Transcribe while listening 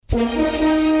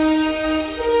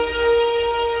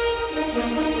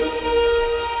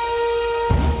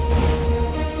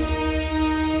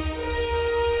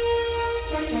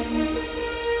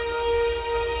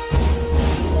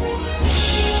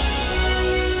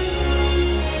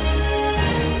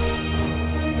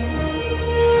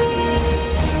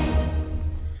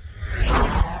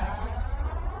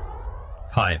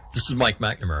This is Mike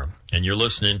McNamara, and you're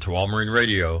listening to All Marine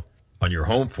Radio on your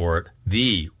home for it,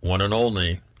 the one and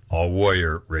only All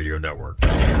Warrior Radio Network.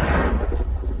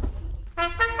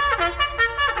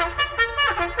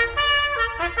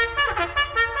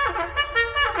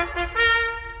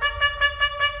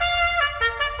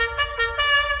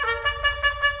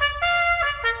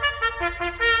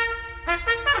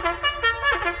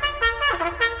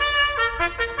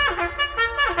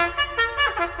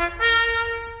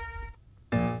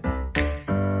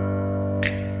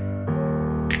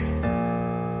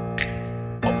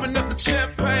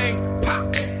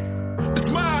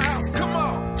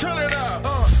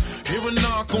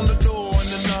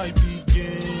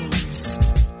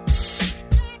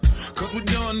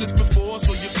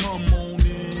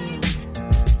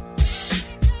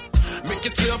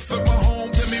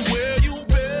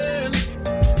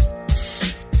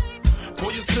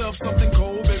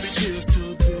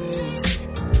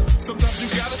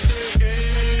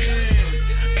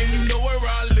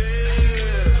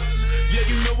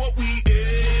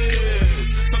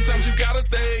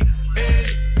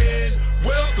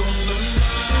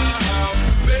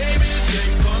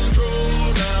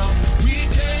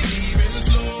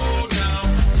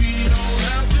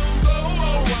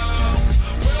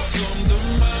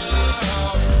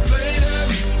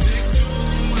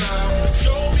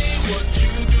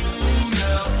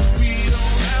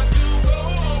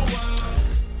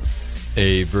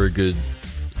 A very good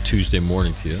Tuesday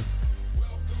morning to you.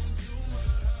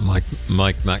 Mike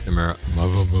McNamara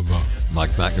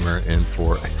in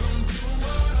for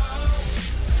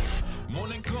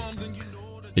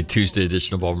a Tuesday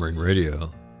edition of All Marine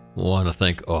Radio. I want to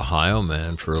thank Ohio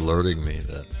Man for alerting me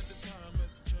that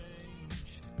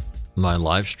my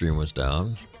live stream was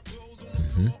down.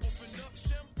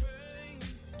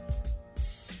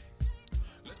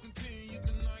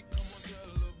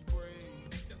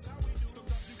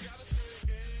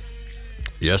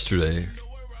 Yesterday,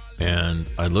 and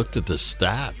I looked at the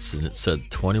stats, and it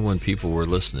said 21 people were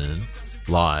listening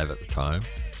live at the time,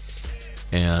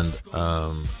 and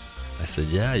I said,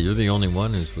 yeah, you're the only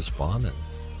one who's responding.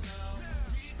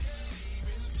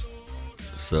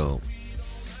 So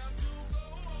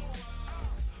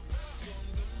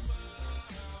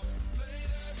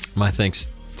my thanks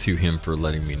to him for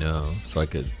letting me know, so I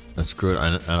could, that's good.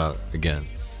 Again,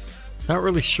 not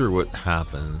really sure what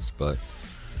happens, but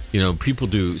you know, people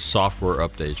do software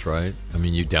updates, right? I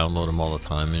mean, you download them all the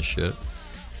time and shit.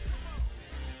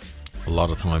 A lot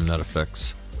of time that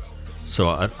affects. So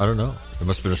I don't know. There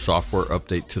must have been a software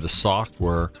update to the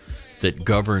software that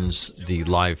governs the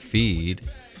live feed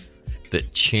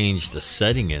that changed the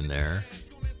setting in there.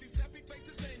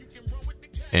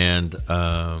 And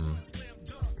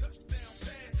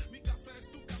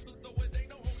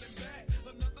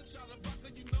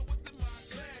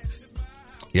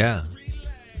yeah.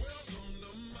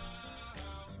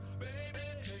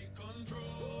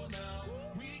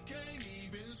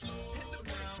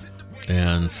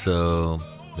 And so,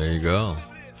 there you go.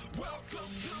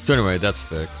 So anyway, that's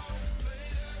fixed.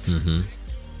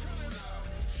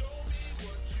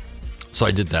 So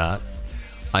I did that.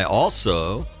 I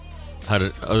also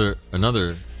had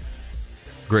another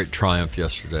great triumph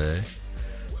yesterday.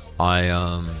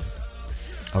 I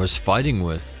was fighting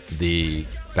with the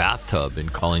bathtub in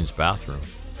Colleen's bathroom.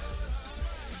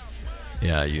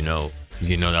 Yeah, you know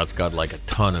that's got like a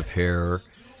ton of hair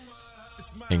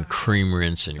and cream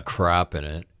rinse and crap in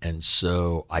it. And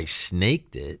so I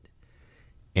snaked it,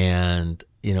 and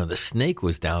you know, the snake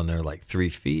was down there like 3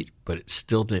 feet, but it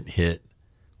still didn't hit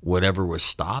whatever was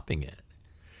stopping it.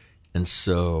 And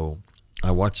so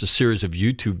I watched a series of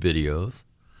YouTube videos,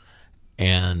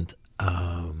 and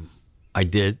I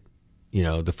did, you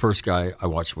know, the first guy I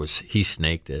watched was, he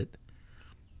snaked it,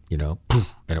 you know, and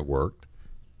it worked.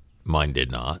 Mine did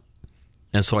not.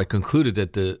 And so I concluded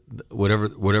that the whatever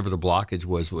the blockage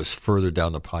was further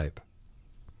down the pipe.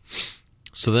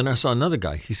 So then I saw another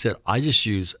guy. He said, I just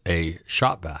use a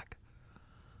shop vac,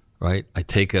 right? I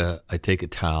take a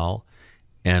towel,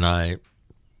 and I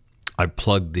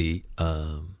plug the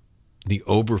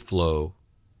overflow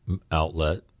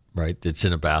outlet, right? That's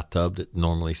in a bathtub that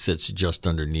normally sits just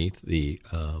underneath the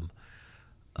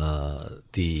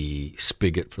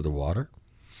spigot for the water.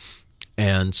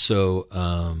 And so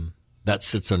that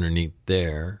sits underneath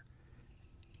there,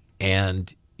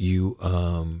 and you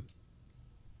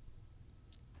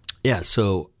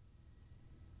so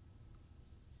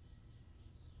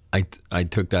I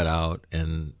took that out,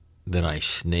 and then I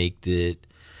snaked it.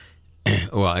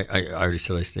 Well, I already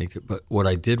said I snaked it, but what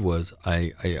I did was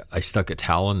I stuck a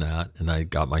towel in that, and I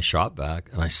got my shop vac,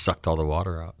 and I sucked all the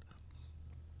water out.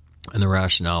 And the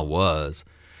rationale was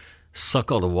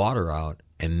suck all the water out,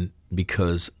 and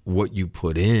because what you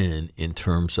put in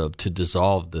terms of to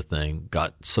dissolve the thing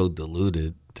got so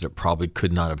diluted that it probably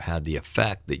could not have had the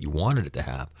effect that you wanted it to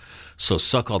have. So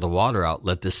suck all the water out,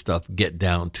 let this stuff get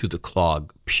down to the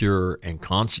clog, pure and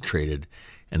concentrated,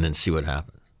 and then see what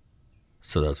happens.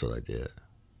 So that's what I did.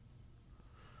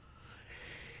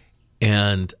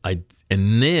 And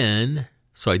then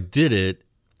I did it,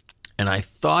 and I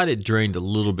thought it drained a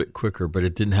little bit quicker, but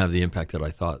it didn't have the impact that I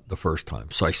thought the first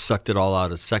time. So I sucked it all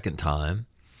out a second time,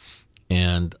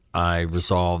 and I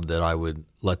resolved that I would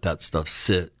let that stuff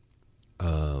sit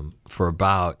for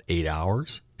about 8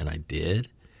 hours, and I did.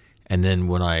 And then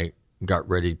when I got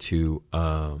ready to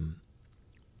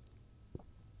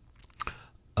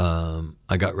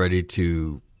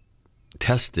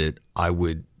test it, I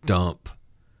would dump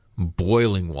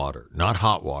boiling water, not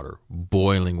hot water,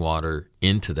 boiling water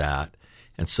into that.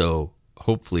 And so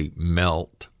hopefully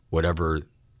melt whatever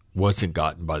wasn't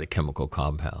gotten by the chemical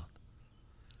compound.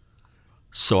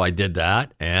 So I did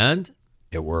that, and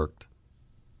it worked.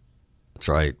 That's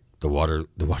right. The water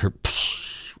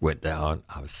went down.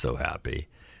 I was so happy.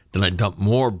 Then I dumped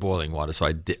more boiling water.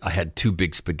 So I had 2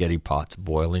 big spaghetti pots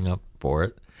boiling up for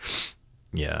it.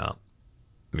 Yeah.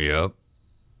 Yep.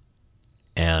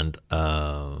 And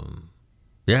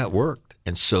it worked.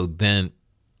 And so then,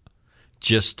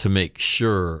 just to make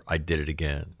sure, I did it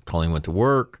again. Colleen went to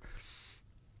work,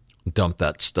 dumped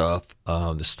that stuff.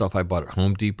 The stuff I bought at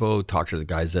Home Depot, talked to the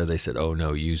guys there. They said, "Oh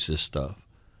no, use this stuff."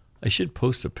 I should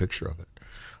post a picture of it.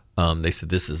 They said,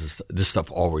 this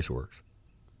stuff always works.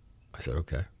 I said,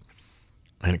 okay.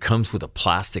 And it comes with a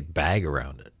plastic bag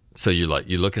around it. So you're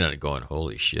looking at it going,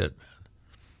 holy shit,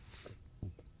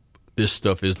 man. This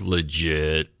stuff is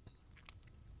legit.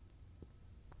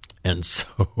 And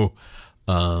so,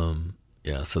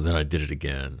 so then I did it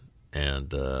again,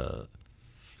 and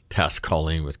tasked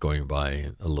Colleen with going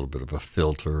by a little bit of a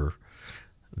filter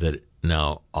that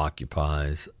now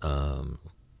occupies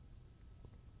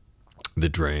the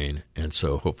drain. And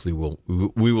so hopefully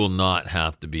we will not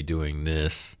have to be doing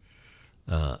this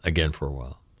again for a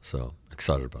while. So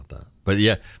excited about that. But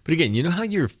again, you know how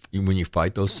when you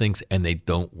fight those things and they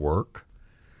don't work,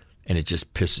 and it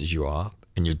just pisses you off,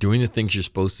 and you're doing the things you're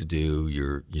supposed to do,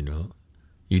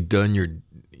 you've done your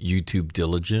YouTube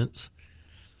diligence,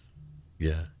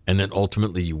 and then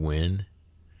ultimately you win.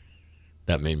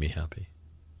 That made me happy.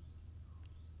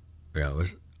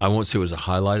 I won't say it was a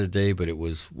highlight of the day, but it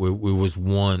was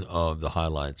one of the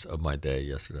highlights of my day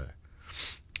yesterday.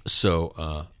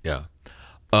 So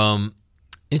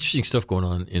interesting stuff going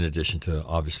on in addition to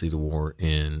obviously the war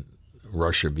in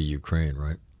Russia v. Ukraine,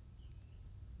 right?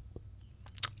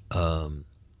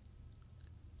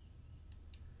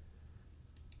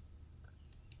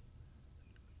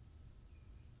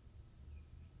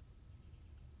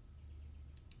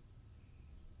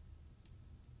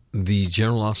 The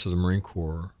General Officer of the Marine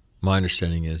Corps, my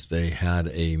understanding is they had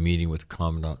a meeting with the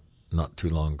Commandant not too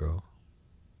long ago.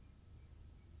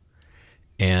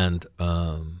 And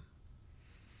I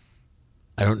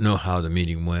don't know how the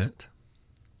meeting went,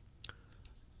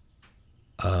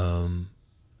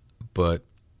 but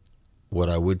what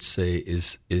I would say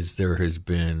is there has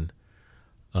been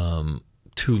 2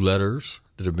 letters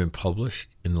that have been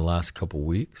published in the last couple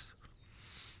weeks.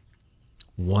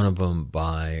 One of them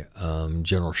by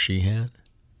General Sheehan,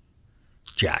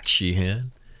 Jack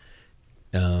Sheehan.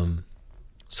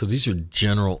 So these are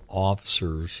general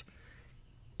officers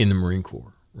in the Marine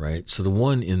Corps, right? So the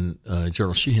one in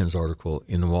General Sheehan's article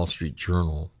in the Wall Street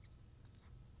Journal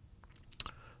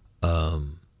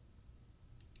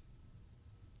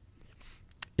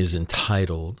is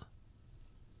entitled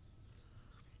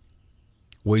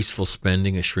 "Wasteful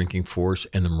Spending, a Shrinking Force,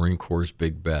 and the Marine Corps'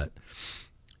 Big Bet."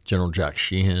 General Jack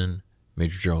Sheehan,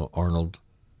 Major General Arnold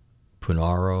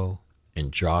Punaro,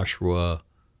 and Joshua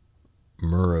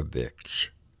Muravich.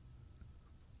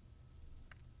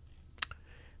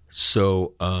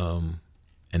 So, and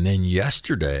then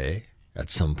yesterday,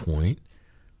 at some point,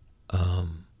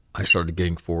 I started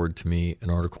getting forward to me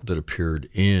an article that appeared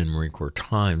in Marine Corps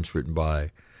Times, written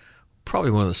by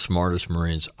probably one of the smartest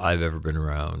Marines I've ever been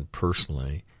around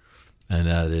personally, and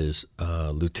that is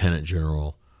Lieutenant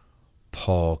General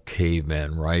Paul K.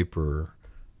 Van Riper,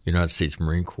 United States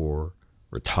Marine Corps,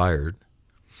 retired.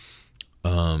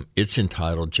 It's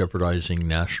entitled "Jeopardizing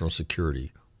National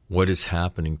Security: What is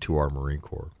Happening to Our Marine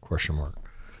Corps?" ?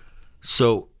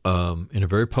 So, in a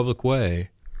very public way,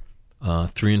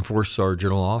 3 and 4-star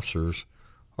general officers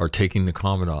are taking the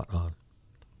Commandant on.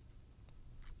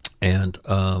 And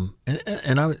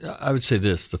I would say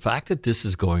this: the fact that this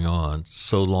is going on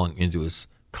so long into his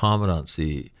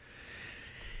commandancy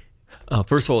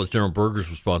First of all, it's General Berger's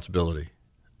responsibility.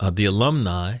 The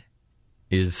alumni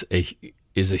is a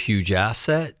huge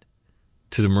asset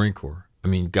to the Marine Corps. I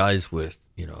mean, guys with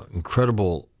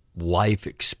incredible life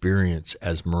experience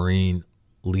as Marine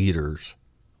leaders,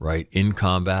 right, in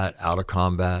combat, out of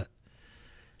combat,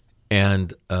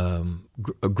 and a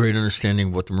great understanding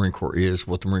of what the Marine Corps is,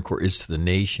 what the Marine Corps is to the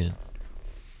nation,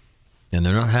 and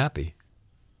they're not happy.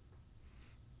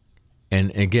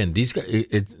 And again, these guys,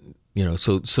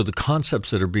 so the concepts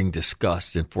that are being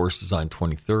discussed in Force Design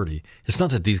 2030, it's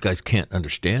not that these guys can't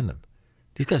understand them.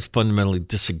 These guys fundamentally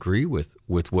disagree with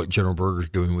what General Berger's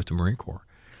doing with the Marine Corps.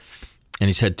 And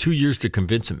he's had 2 years to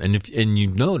convince him. And you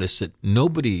notice that no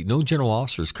general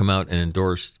officers come out and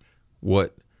endorse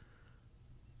what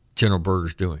General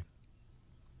Berger's doing.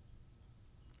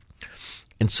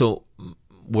 And so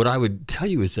what I would tell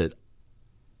you is that,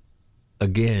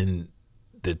 again,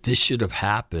 that this should have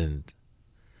happened,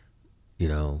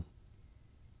 a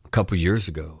couple years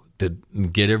ago. To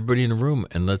get everybody in the room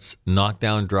and let's knock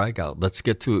down drag out. Let's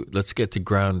get to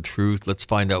ground truth. Let's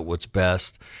find out what's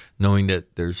best, knowing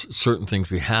that there's certain things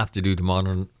we have to do to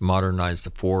modernize the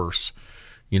force.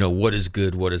 What is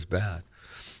good, what is bad.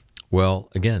 Well,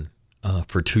 again,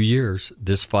 for 2 years,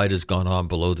 this fight has gone on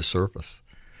below the surface,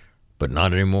 but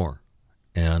not anymore.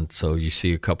 And so you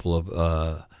see a couple of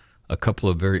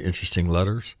very interesting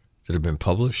letters that have been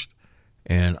published,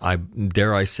 and I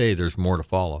say there's more to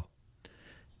follow.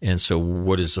 And so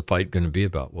what is the fight going to be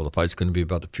about? Well, the fight's going to be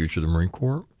about the future of the Marine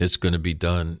Corps. It's going to be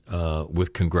done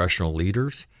with congressional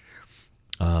leaders.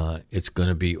 It's going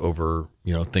to be over,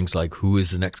 things like who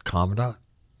is the next commandant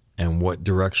and what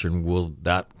direction will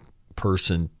that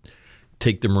person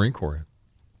take the Marine Corps in.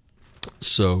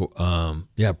 So,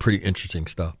 pretty interesting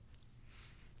stuff.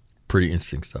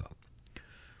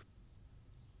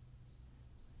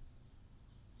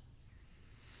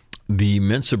 The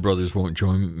Mensa brothers won't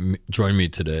join me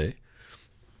today.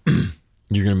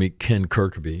 You're going to meet Ken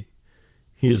Kirkaby.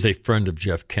 He is a friend of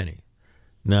Jeff Kenney.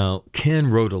 Now, Ken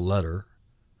wrote a letter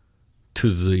to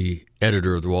the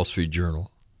editor of the Wall Street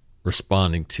Journal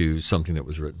responding to something that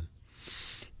was written.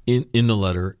 In the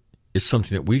letter is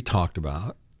something that we've talked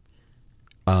about,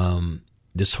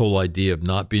 this whole idea of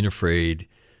not being afraid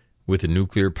with a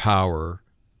nuclear power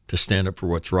to stand up for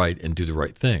what's right and do the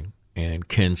right thing. And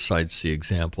Ken cites the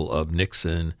example of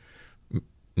Nixon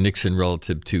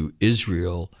relative to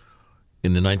Israel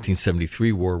in the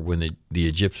 1973 war when the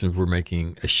Egyptians were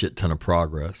making a shit ton of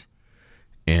progress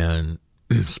and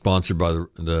sponsored by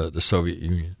the Soviet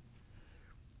Union.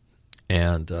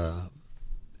 And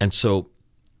so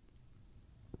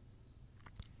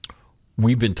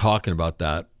we've been talking about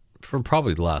that for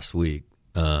probably the last week,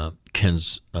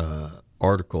 Ken's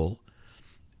article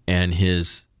and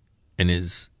his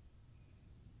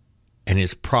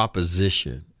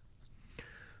proposition,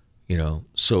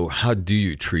 so how do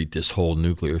you treat this whole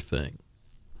nuclear thing?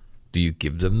 Do you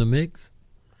give them the MiGs?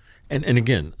 And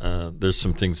again, there's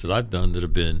some things that I've done that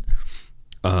have been,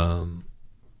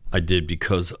 I did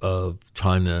because of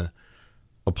trying to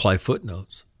apply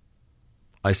footnotes.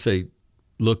 I say,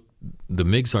 look, the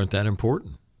MiGs aren't that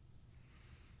important.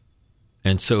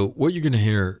 And so what you're going to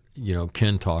hear,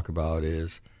 Ken talk about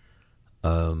is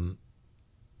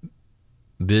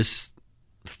this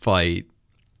fight,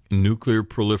 nuclear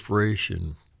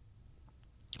proliferation,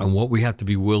 and what we have to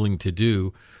be willing to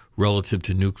do relative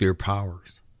to nuclear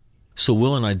powers. So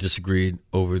Will and I disagreed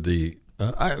over in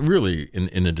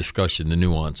the discussion, the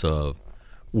nuance of,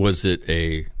 was it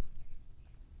a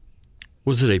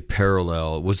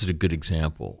parallel? Was it a good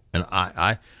example? And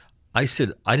I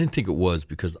said I didn't think it was,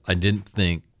 because I didn't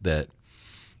think that,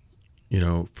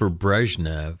 for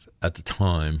Brezhnev at the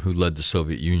time, who led the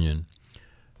Soviet Union,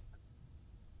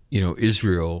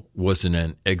 Israel wasn't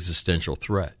an existential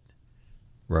threat,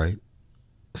 right?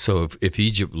 So if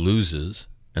Egypt loses,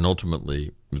 and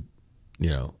ultimately,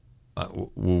 I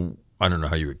don't know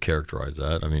how you would characterize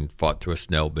that. I mean, fought to a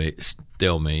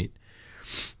stalemate.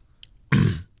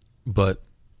 But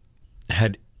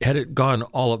had it gone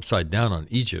all upside down on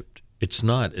Egypt, it's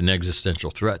not an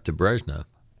existential threat to Brezhnev.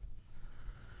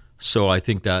 So I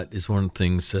think that is one of the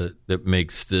things that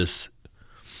makes this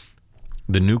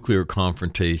the nuclear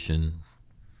confrontation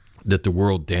that the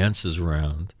world dances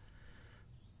around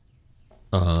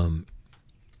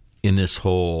in this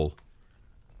whole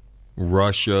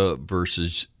Russia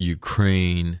versus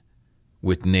Ukraine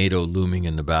with NATO looming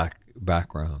in the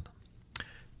background.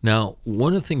 Now,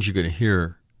 one of the things you're going to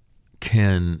hear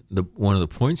one of the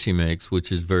points he makes, which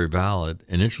is very valid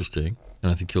and interesting,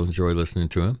 and I think you'll enjoy listening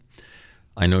to him,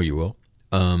 I know you will,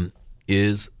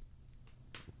 is,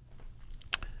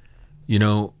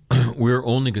 we're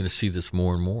only going to see this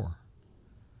more and more.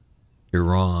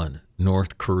 Iran,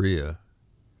 North Korea.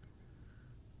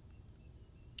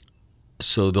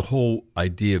 So the whole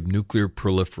idea of nuclear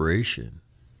proliferation,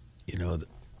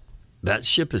 that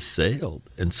ship has sailed,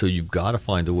 and so you've got to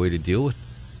find a way to deal with.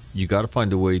 You got to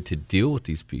find a way to deal with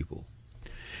these people,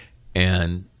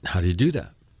 and how do you do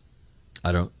that?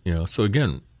 I don't, So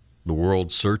again, the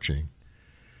world's searching,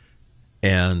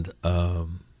 and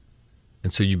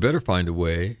so you better find a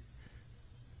way,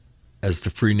 as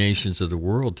the free nations of the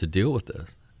world, to deal with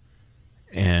this,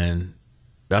 and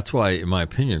that's why, in my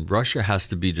opinion, Russia has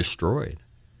to be destroyed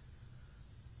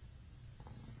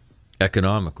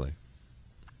economically,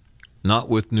 not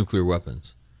with nuclear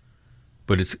weapons,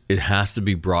 but it has to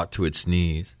be brought to its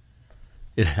knees.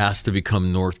 It has to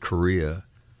become North Korea,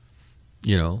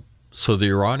 so the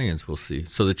Iranians will see,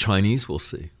 so the Chinese will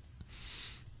see.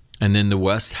 And then the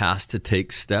West has to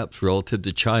take steps relative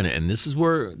to China. And this is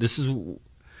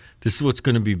what's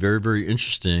going to be very, very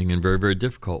interesting and very, very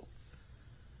difficult,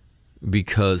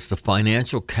 because the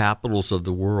financial capitals of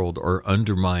the world are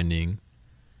undermining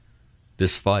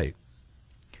this fight.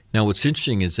 Now, what's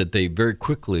interesting is that they very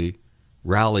quickly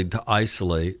rallied to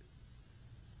isolate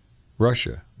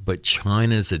Russia, but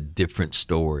China's a different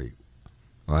story,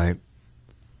 right?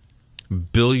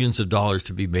 Billions of dollars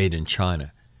to be made in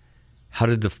China. How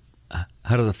do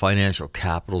the financial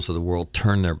capitals of the world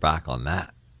turn their back on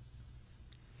that?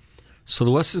 So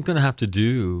the West is going to have to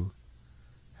do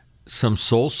some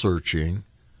soul searching,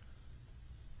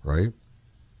 right?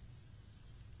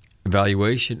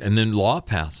 Evaluation, and then law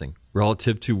passing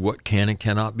relative to what can and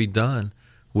cannot be done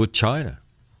with China.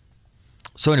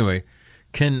 So anyway,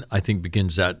 Ken, I think,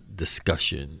 begins that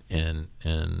discussion, and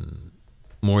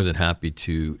more than happy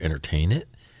to entertain it.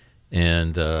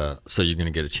 And so you're going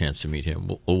to get a chance to meet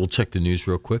him. We'll check the news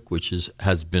real quick, which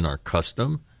has been our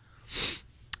custom.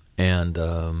 And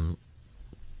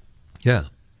yeah.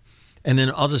 And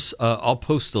then I'll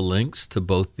post the links to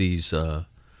both these. I'll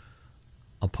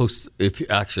post if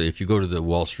you go to the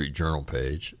Wall Street Journal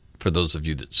page, for those of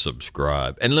you that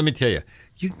subscribe. And let me tell you,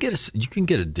 you can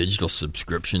get a digital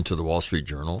subscription to the Wall Street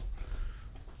Journal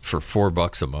for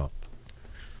 $4 a month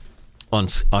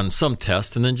on some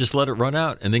test, and then just let it run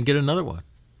out, and then get another one.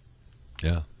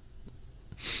 Yeah,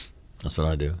 that's what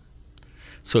I do.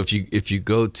 So if you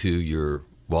go to your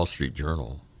Wall Street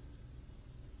Journal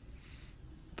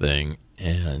thing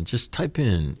and just type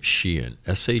in Sheehan,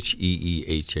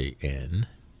 Sheehan,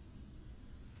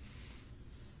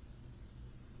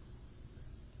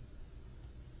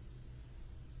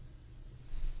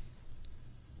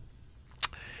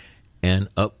 and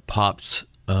up pops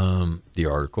the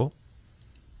article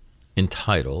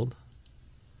entitled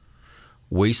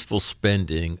 "Wasteful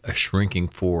Spending, a Shrinking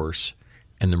Force,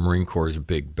 and the Marine Corps'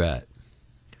 Big Bet,"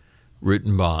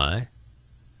 written by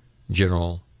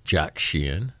General Jack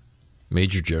Sheehan,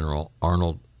 Major General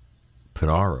Arnold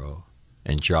Pinaro,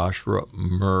 and Joshua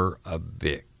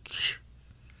Mirovich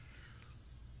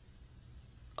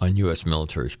on U.S.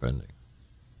 military spending.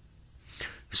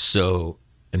 So,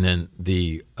 and then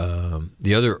the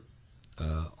other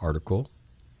article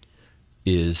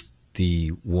is the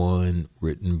one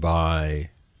written by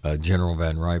General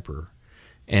Van Riper.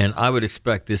 And I would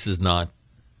expect this is not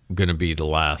going to be the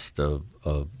last of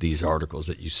these articles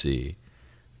that you see,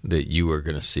 that you are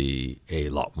going to see a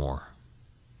lot more,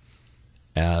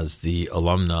 as the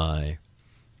alumni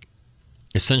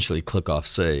essentially click off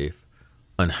safe,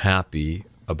 unhappy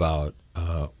about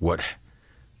what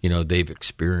they've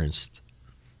experienced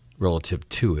relative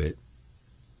to it,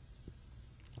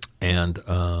 and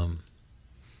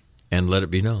let it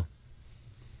be known.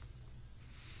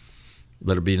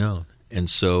 Let it be known. And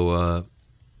so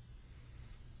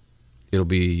it'll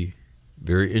be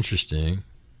very interesting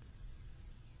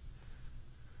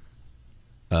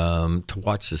to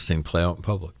watch this thing play out in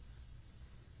public.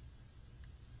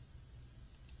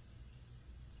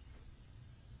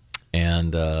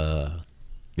 And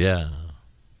yeah,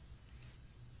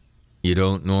 you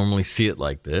don't normally see it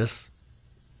like this,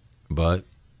 but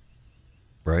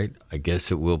right, I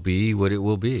guess it will be what it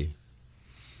will be.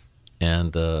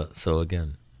 And so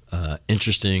again,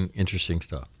 interesting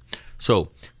stuff.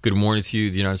 So good morning to you.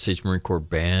 The United States Marine Corps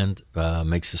Band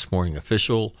makes this morning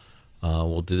official.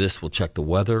 We'll do this. We'll check the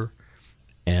weather,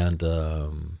 and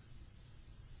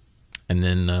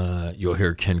then you'll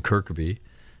hear Ken Kirkaby.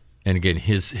 And again,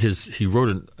 he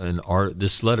wrote an art.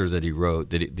 This letter that he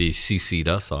wrote, that he CC'd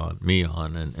us on, me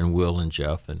on, and Will and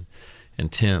Jeff and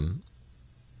Tim.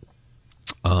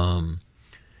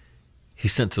 He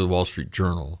sent to the Wall Street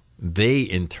Journal. They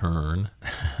in turn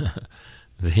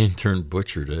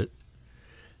butchered it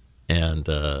and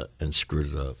screwed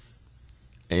it up.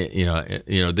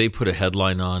 They put a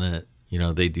headline on it.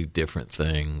 They do different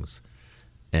things.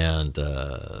 And,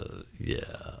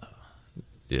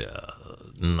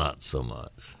 not so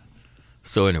much.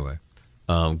 So anyway,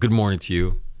 good morning to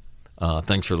you.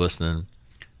 Thanks for listening.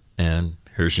 And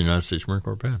here's your United States Marine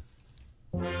Corps Band.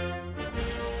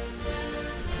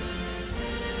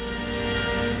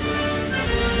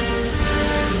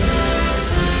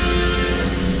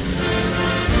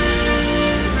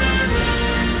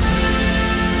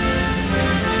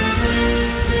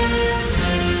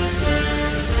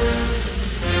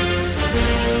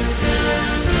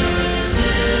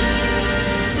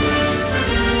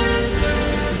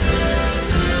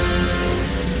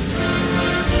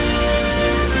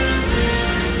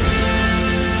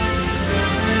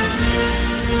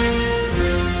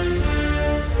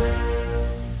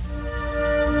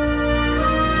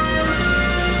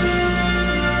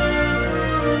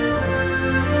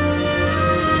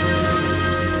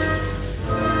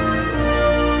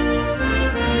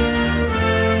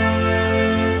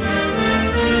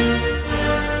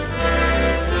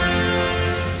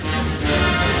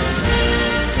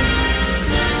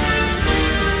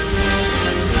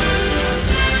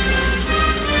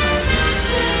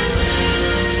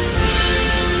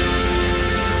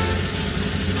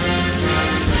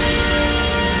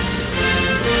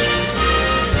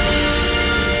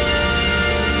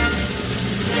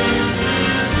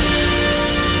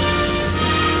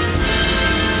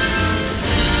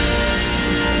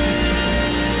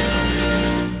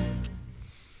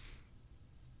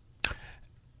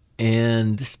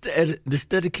 And this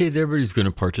dedicated everybody who's going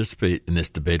to participate in this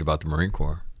debate about the Marine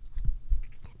Corps.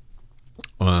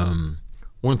 One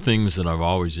of the things that I've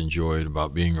always enjoyed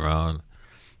about being around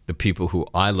the people who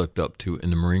I looked up to in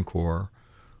the Marine Corps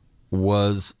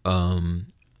was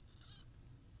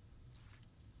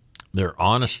their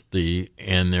honesty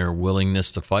and their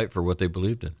willingness to fight for what they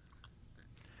believed in.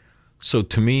 So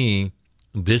to me,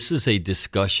 this is a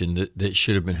discussion that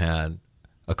should have been had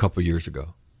a couple years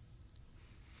ago.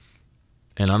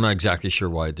 And I'm not exactly sure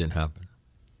why it didn't happen,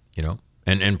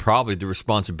 and probably the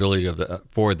responsibility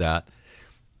for that,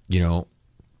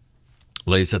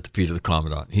 lays at the feet of the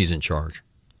Commandant. He's in charge.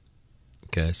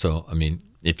 Okay. So,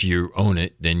 if you own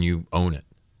it, then you own it,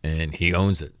 and he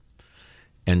owns it.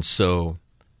 And so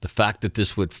the fact that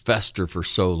this would fester for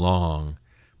so long,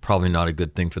 probably not a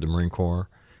good thing for the Marine Corps.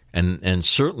 And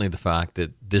certainly the fact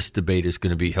that this debate is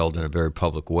going to be held in a very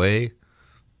public way.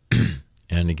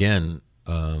 And again,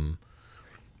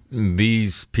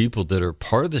 these people that are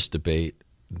part of this debate,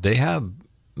 they have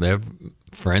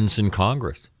friends in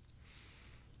Congress,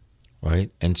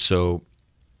 right? And so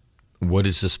what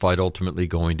is this fight ultimately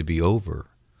going to be over?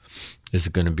 Is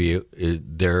it going to be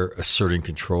they're asserting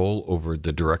control over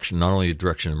the direction, not only the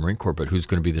direction of the Marine Corps, but who's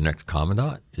going to be the next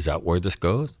commandant? Is that where this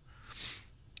goes?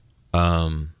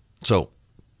 But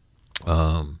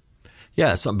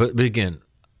again,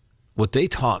 what they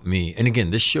taught me, and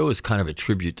again, this show is kind of a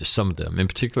tribute to some of them, in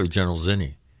particular General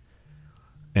Zinni.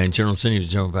 And General Zinni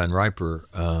was General Van Riper,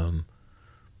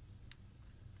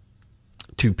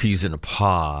 two peas in a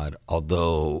pod,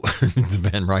 although the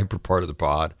Van Riper part of the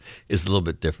pod is a little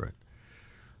bit different.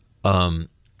 I've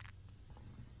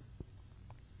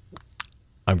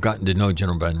gotten to know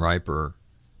General Van Riper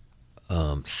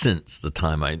since the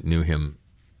time I knew him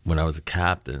when I was a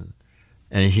captain,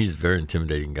 and he's a very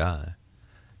intimidating guy.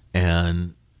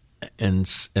 And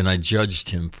I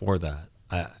judged him for that,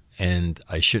 and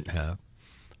I shouldn't have,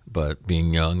 but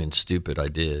being young and stupid, I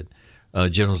did.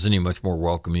 General Zinni, much more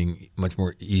welcoming, much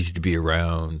more easy to be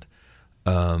around,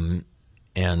 and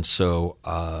so.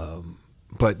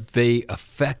 But the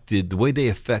way they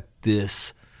affect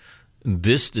this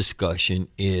discussion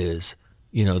is,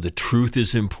 the truth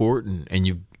is important, and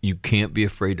you can't be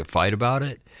afraid to fight about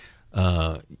it.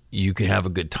 You can have a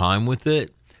good time with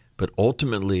it. But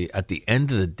ultimately, at the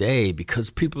end of the day,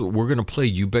 because we're going to play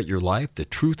You Bet Your Life, the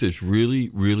truth is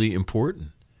really, really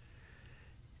important.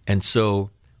 And so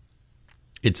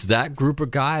it's that group of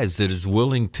guys that is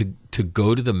willing to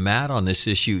go to the mat on this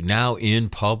issue now in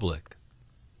public,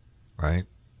 right?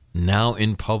 Now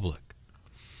in public.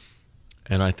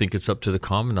 And I think it's up to the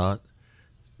Commandant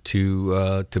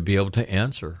to be able to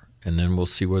answer, and then we'll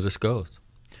see where this goes.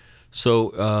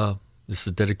 So this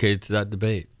is dedicated to that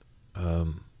debate.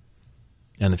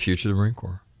 And the future of the Marine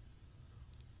Corps.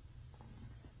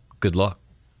 Good luck.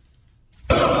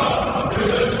 We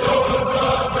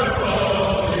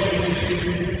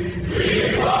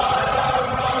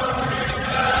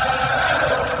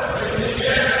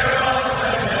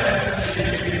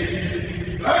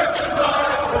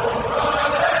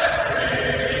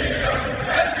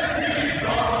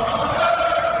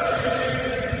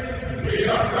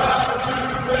are proud to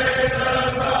play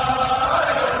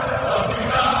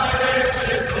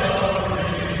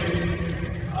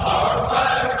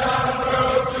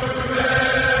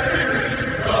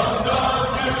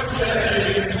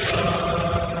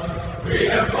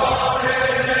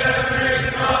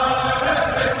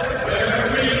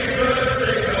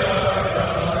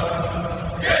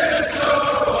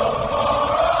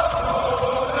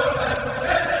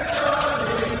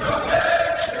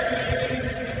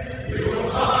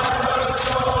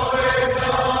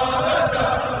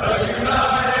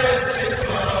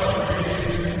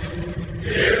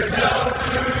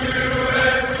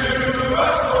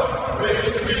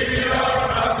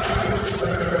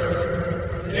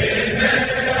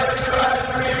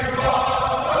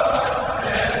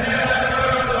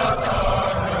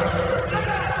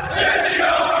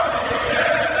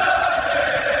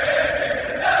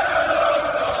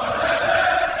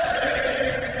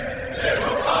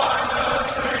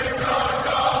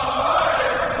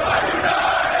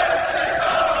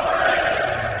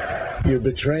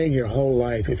betraying your whole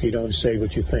life if you don't say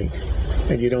what you think,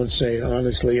 and you don't say it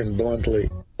honestly and bluntly.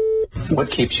 What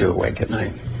keeps you awake at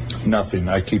night? Nothing.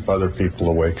 I keep other people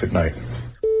awake at night.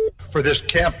 For this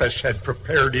campus had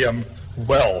prepared him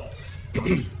well.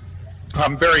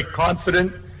 I'm very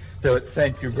confident that,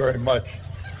 thank you very much.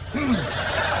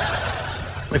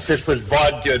 If this was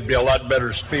vodka, it'd be a lot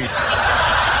better speech.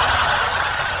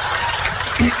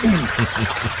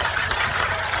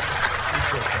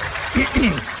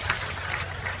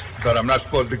 But I'm not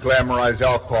supposed to glamorize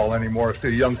alcohol anymore, so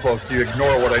young folks, you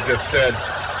ignore what I just said.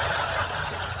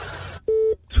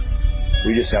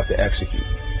 We just have to execute.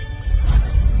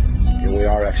 And we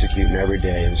are executing every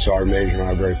day, and so our Major and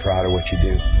I are very proud of what you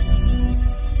do.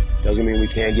 Doesn't mean we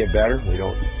can't get better. We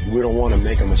don't want to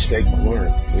make a mistake to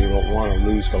learn. We don't want to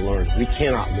lose to learn. We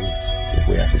cannot lose if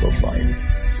we have to go fight.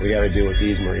 We got to do what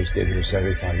these Marines did here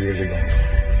 75 years ago.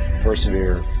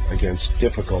 Persevere against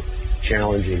difficult,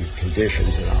 challenging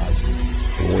conditions and odds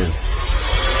and win.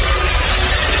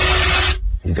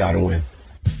 You got to win.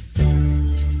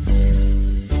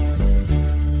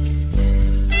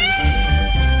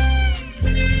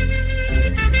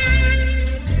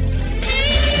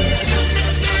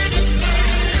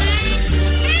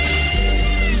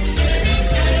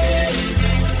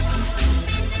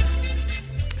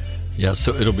 Yeah,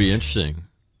 so it'll be interesting.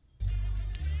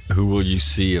 Who will you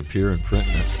see appear in print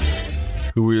now?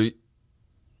 Who will you...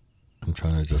 I'm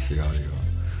trying to adjust the audio.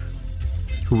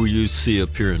 Who will you see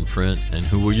appear in print, and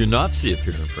who will you not see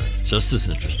appear in print? Just as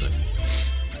interesting.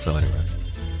 So anyway,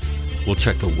 we'll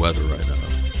check the weather right now.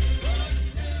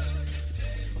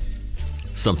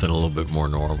 Something a little bit more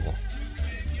normal.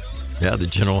 Yeah, the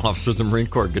General Officer of the Marine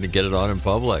Corps going to get it on in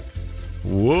public.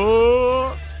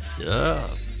 Whoa! Yeah.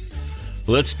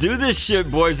 Let's do this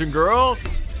shit, boys and girls.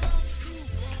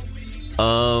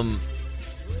 Oh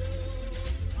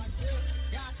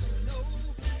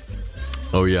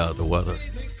yeah, the weather.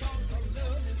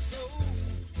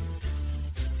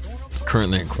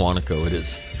 Currently in Quantico, it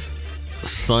is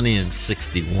sunny and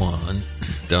 61.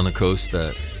 Down the coast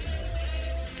at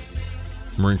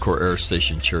Marine Corps Air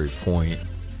Station Cherry Point,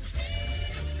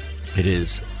 it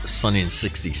is sunny and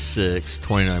 66.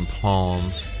 29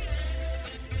 Palms,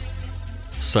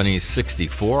 sunny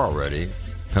 64 already.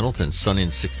 Pendleton, sunny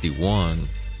and 61.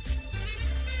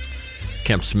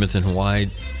 Camp Smith in Hawaii,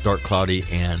 dark cloudy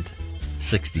and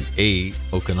 68.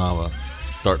 Okinawa,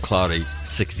 dark cloudy,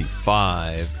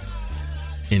 65.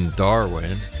 In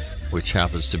Darwin, which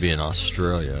happens to be in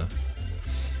Australia,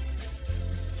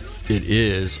 it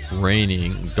is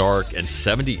raining, dark, and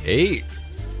 78.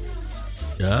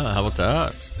 Yeah, how about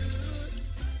that?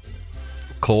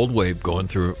 Cold wave going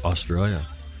through Australia.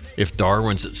 If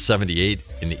Darwin's at 78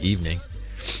 in the evening,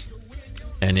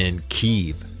 and in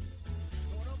Kiev,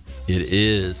 it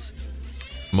is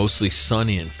mostly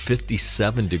sunny and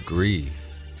 57 degrees.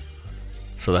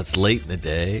 So that's late in the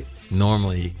day.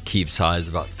 Normally, Kiev's high is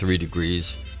about 3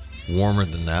 degrees warmer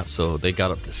than that. So they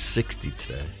got up to 60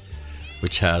 today,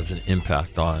 which has an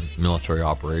impact on military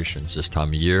operations this time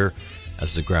of year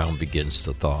as the ground begins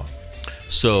to thaw.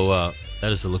 So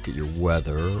that is a look at your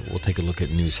weather. We'll take a look at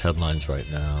news headlines right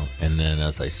now. And then,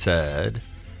 as I said,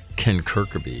 Ken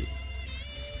Kirkaby.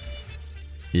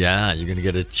 Yeah, you're going to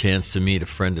get a chance to meet a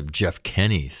friend of Jeff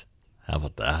Kenny's. How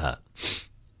about that?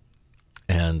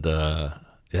 And,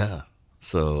 yeah.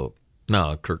 So,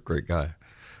 no, Kirk, great guy.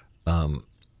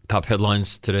 Top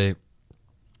headlines today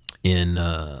in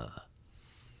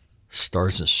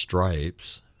Stars and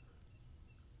Stripes.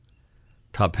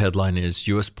 Top headline is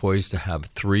U.S. poised to have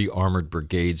 3 armored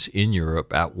brigades in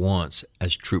Europe at once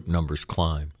as troop numbers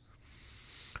climb.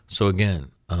 So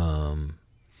again,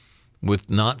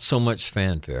 with not so much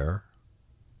fanfare,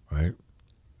 right?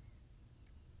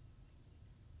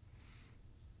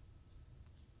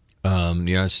 The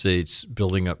United States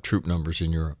building up troop numbers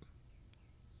in Europe.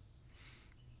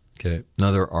 Okay,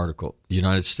 another article. The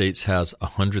United States has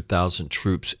 100,000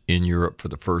 troops in Europe for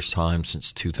the first time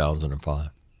since 2005.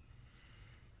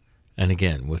 And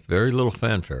again, with very little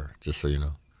fanfare, just so you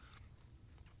know.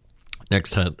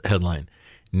 Next headline.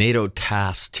 NATO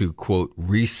tasked to, quote,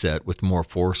 reset with more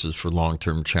forces for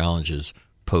long-term challenges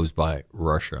posed by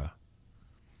Russia.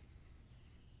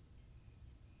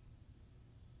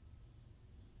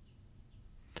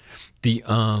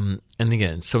 And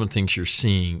again, some of the things you're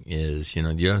seeing is, the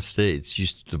United States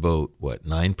used to devote,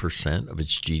 9% of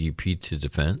its GDP to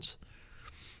defense?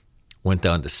 Went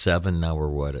down to 7, now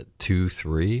we're at 2,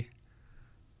 3?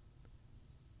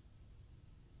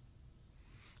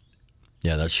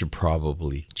 Yeah, that should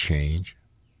probably change.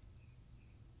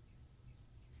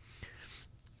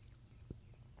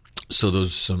 So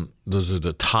those are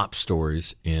the top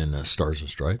stories in Stars and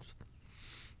Stripes.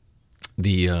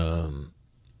 The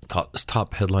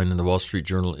top headline in the Wall Street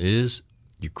Journal is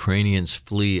Ukrainians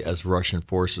flee as Russian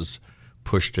forces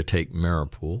push to take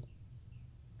Mariupol.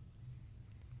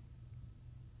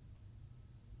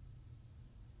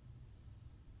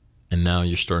 And now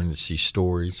you're starting to see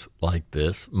stories like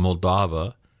this.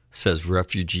 Moldova says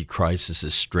refugee crisis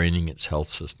is straining its health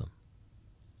system.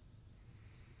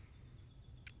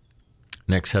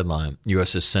 Next headline,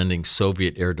 U.S. is sending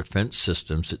Soviet air defense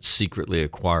systems it secretly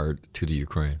acquired to the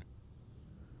Ukraine.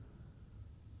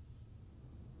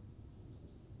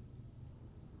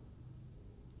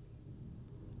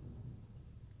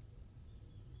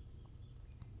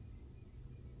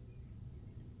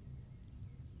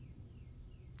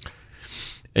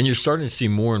 And you're starting to see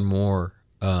more and more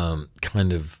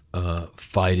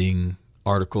fighting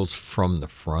articles from the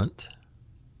front.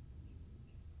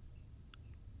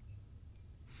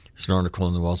 There's an article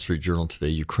in the Wall Street Journal today.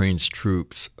 Ukraine's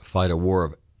troops fight a war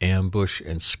of ambush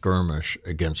and skirmish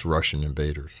against Russian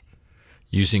invaders.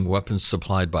 Using weapons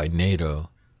supplied by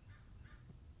NATO,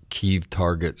 Kyiv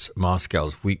targets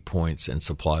Moscow's weak points and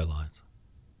supply lines.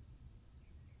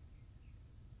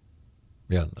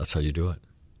 Yeah, that's how you do it.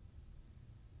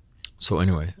 So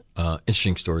anyway,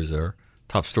 interesting stories there.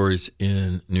 Top stories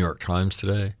in New York Times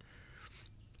today.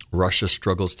 Russia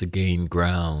struggles to gain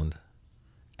ground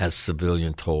as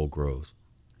civilian toll grows.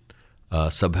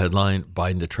 Subheadline,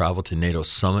 Biden to travel to NATO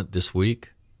summit this week.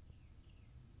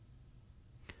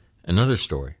 Another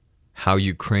story, how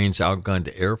Ukraine's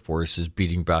outgunned Air Force is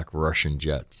beating back Russian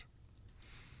jets.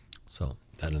 So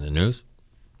that in the news.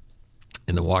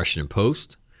 In the Washington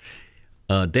Post,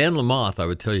 Dan Lamothe, I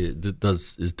would tell you,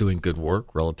 is doing good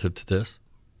work relative to this.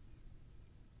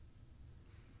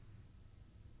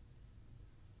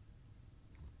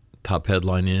 Top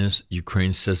headline is,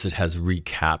 Ukraine says it has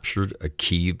recaptured a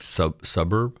Kyiv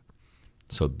suburb.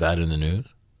 So that in the news.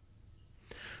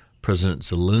 President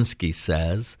Zelensky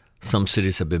says some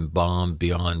cities have been bombed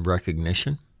beyond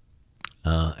recognition.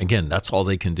 Again, that's all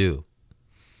they can do.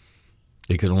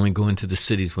 They can only go into the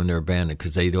cities when they're abandoned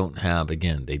because they don't have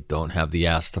the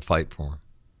ass to fight for them.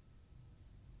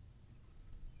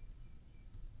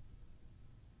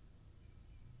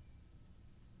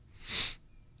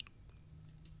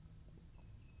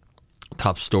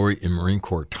 Top story in Marine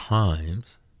Corps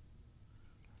Times.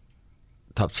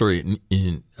 Top story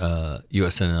in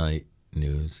USNI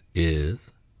News is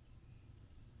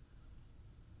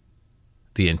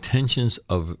the intentions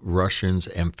of Russians'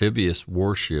 amphibious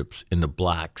warships in the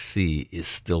Black Sea is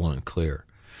still unclear.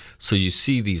 So you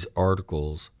see these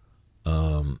articles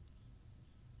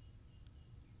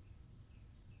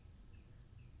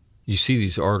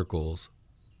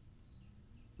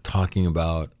talking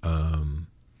about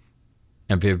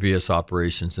amphibious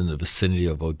operations in the vicinity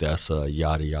of Odessa,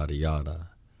 yada, yada, yada.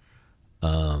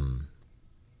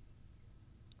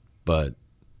 But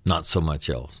not so much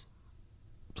else.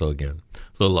 So again,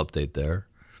 a little update there.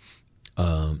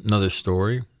 Another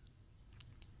story.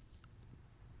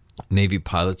 Navy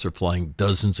pilots are flying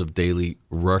dozens of daily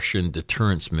Russian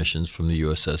deterrence missions from the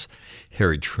USS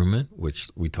Harry Truman, which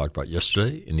we talked about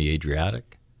yesterday, in the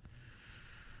Adriatic.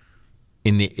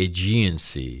 In the Aegean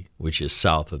Sea, which is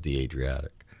south of the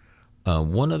Adriatic.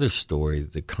 One other story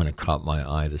that kind of caught my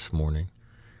eye this morning.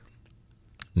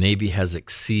 Navy has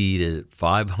exceeded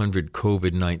 500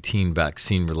 COVID-19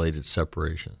 vaccine-related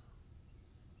separations.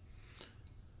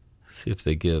 See if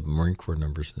they give Marine Corps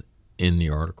numbers in the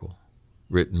article.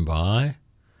 Written by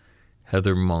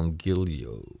Heather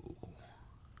Mongilio.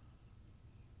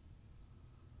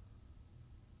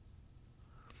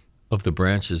 Of the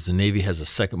branches, the Navy has the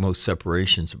second most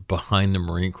separations behind the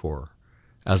Marine Corps.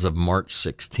 As of March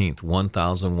 16th,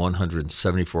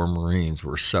 1,174 Marines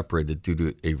were separated due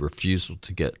to a refusal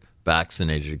to get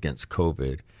vaccinated against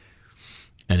COVID,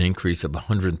 an increase of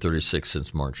 136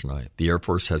 since March 9th. The Air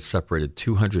Force has separated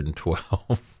 212.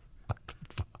 What the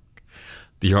fuck?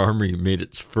 The Army made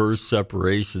its first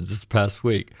separations this past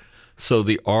week. So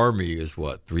the Army is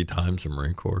what, 3 times the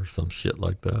Marine Corps? Some shit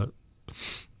like that.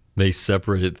 They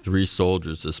separated 3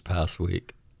 soldiers this past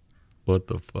week. What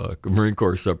the fuck? The Marine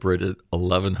Corps separated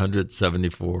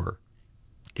 1,174.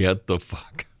 Get the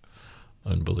fuck.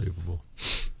 Unbelievable.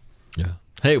 Yeah.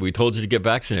 Hey, we told you to get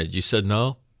vaccinated. You said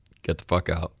no? Get the fuck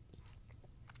out.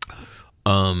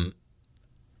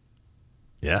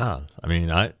 Yeah. I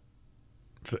mean,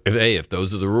 if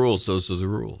those are the rules, those are the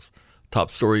rules.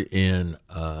 Top story in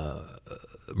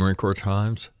Marine Corps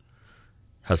Times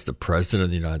has the President of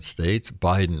the United States.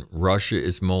 Biden, Russia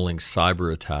is mulling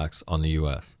cyber attacks on the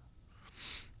U.S.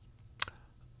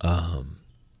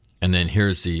 And then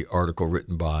here's the article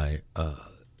written by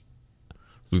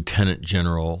Lieutenant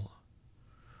General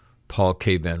Paul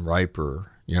K. Van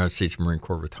Riper, United States Marine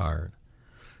Corps retired.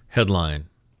 Headline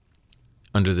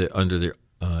under the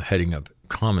heading of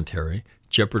commentary: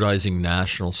 Jeopardizing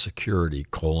National Security: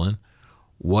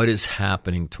 What is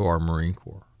happening to our Marine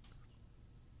Corps?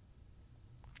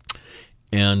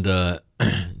 And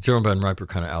General Van Riper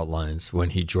kind of outlines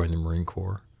when he joined the Marine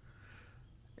Corps,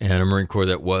 and a Marine Corps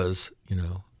that was,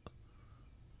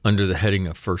 under the heading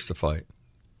of First to Fight.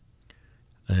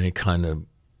 And he kind of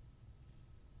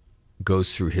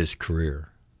goes through his career.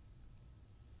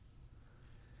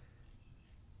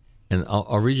 And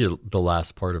I'll read you the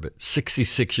last part of it.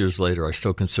 66 years later, I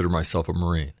still consider myself a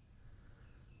Marine.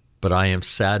 But I am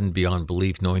saddened beyond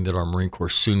belief knowing that our Marine Corps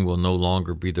soon will no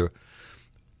longer be the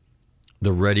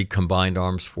ready combined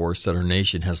arms force that our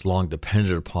nation has long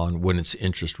depended upon when its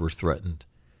interests were threatened.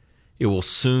 It will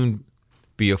soon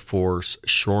be a force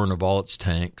shorn of all its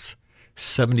tanks,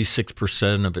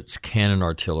 76% of its cannon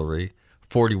artillery,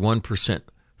 41%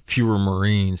 fewer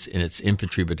Marines in its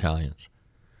infantry battalions.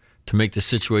 To make the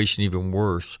situation even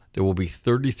worse, there will be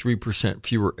 33%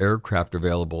 fewer aircraft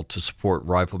available to support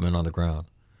riflemen on the ground.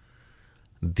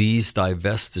 These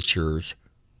divestitures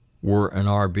were and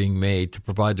are being made to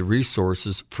provide the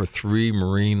resources for 3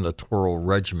 Marine littoral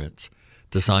regiments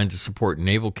designed to support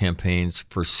naval campaigns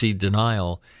for sea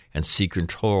denial and sea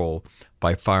control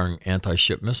by firing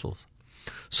anti-ship missiles.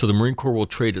 So the Marine Corps will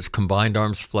trade its combined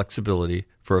arms flexibility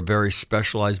for a very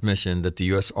specialized mission that the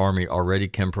U.S. Army already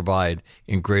can provide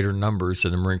in greater numbers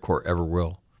than the Marine Corps ever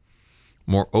will.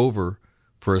 Moreover,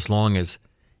 for as long as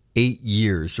 8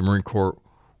 years, the Marine Corps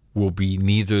will be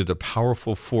neither the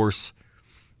powerful,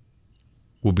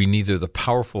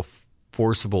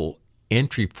 forcible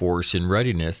entry force in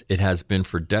readiness it has been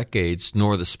for decades,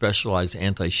 nor the specialized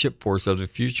anti-ship force of the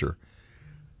future,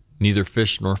 neither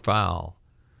fish nor fowl,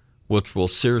 which will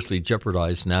seriously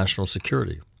jeopardize national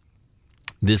security.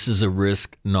 This is a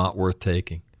risk not worth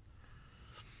taking.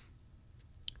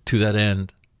 To that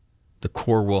end, the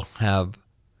Corps will have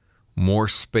more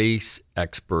space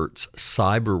experts,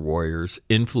 cyber warriors,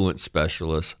 influence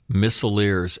specialists,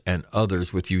 missileers, and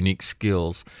others with unique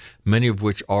skills, many of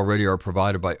which already are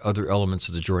provided by other elements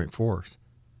of the Joint Force.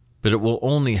 But it will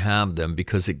only have them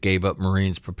because it gave up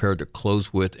Marines prepared to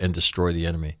close with and destroy the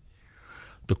enemy.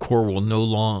 The Corps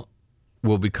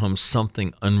will become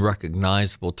something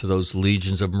unrecognizable to those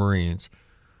legions of Marines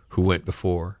who went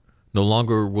before. No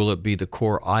longer will it be the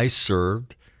Corps I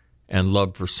served and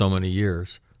loved for so many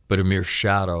years, but a mere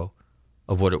shadow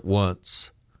of what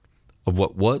once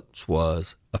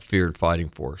was a feared fighting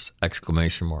force! !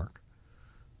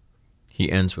 He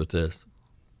ends with this: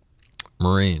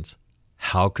 Marines,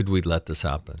 how could we let this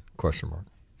happen? ?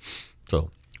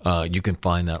 So you can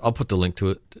find that. I'll put the link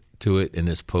to it in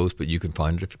this post, but you can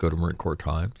find it if you go to Marine Corps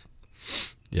Times.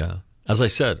 Yeah. As I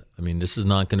said, this is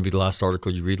not going to be the last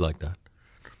article you read like that.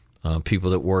 People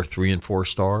that wore 3 and 4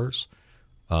 stars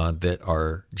that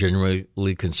are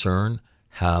genuinely concerned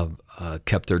have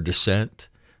kept their dissent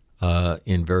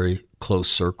in very close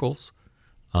circles,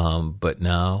 but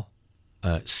now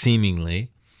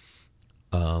seemingly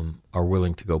are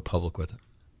willing to go public with it.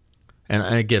 And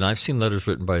again, I've seen letters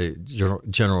written by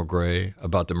General Gray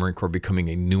about the Marine Corps becoming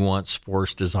a nuanced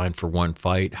force designed for one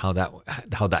fight, how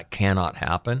that cannot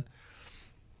happen.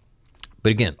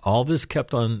 But again, all this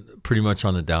kept on pretty much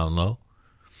on the down low.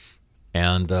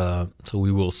 And so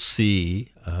we will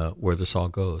see where this all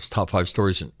goes. Top 5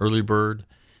 stories in Early Bird,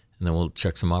 and then we'll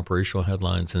check some operational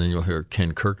headlines, and then you'll hear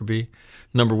Ken Kirkaby.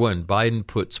 Number 1, Biden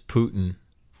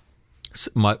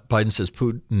says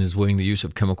Putin is weighing the use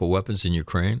of chemical weapons in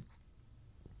Ukraine.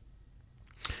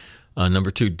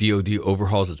 Number 2, DOD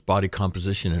overhauls its body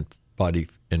composition and body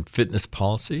and fitness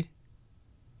policy.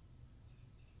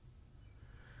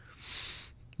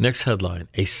 Next headline,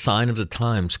 a sign of the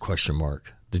times, ?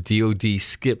 The DOD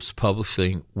skips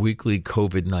publishing weekly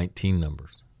COVID-19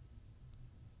 numbers.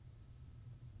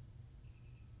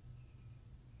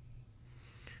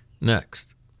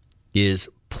 Next is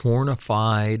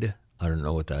pornified, I don't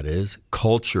know what that is,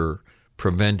 culture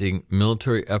preventing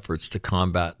military efforts to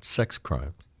combat sex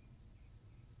crimes.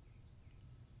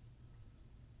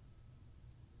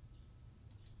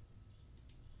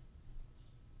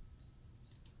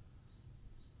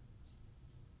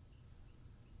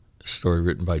 Story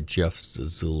written by Jeff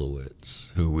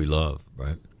Zazulowicz, who we love,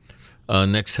 right?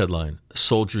 Next headline,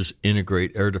 soldiers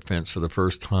integrate air defense for the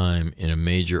first time in a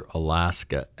major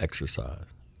Alaska exercise.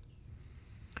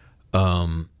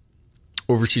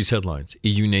 Overseas headlines,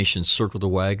 EU nations circle the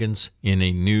wagons in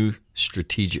a new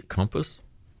strategic compass.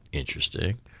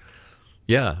 Interesting.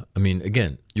 Yeah, I mean,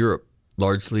 again, Europe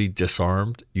largely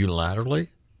disarmed unilaterally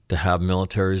to have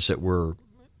militaries that were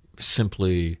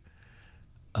simply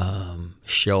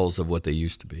shells of what they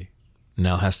used to be.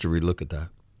 Now has to relook at that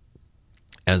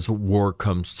as war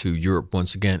comes to Europe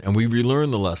once again. And we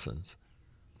relearn the lessons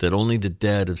that only the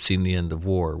dead have seen the end of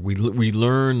war. We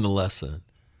learn the lesson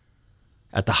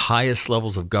at the highest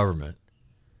levels of government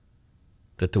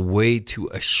that the way to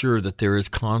assure that there is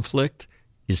conflict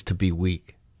is to be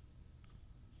weak.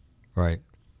 Right?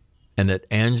 And that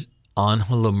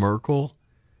Angela Merkel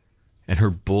and her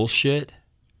bullshit,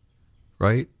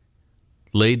 right,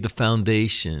 laid the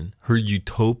foundation, her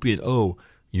utopian,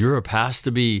 Europe has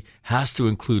to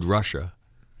include Russia,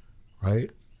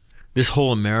 right? This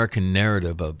whole American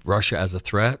narrative of Russia as a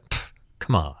threat,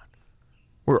 come on.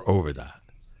 We're over that.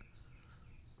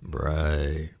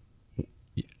 Right.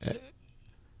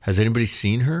 Has anybody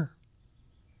seen her?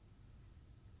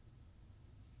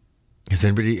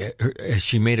 Has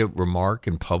she made a remark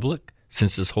in public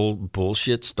since this whole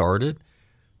bullshit started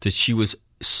that she was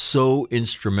so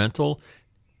instrumental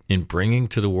in bringing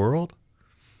to the world?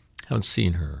 Haven't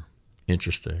seen her.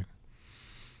 Interesting.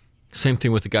 Same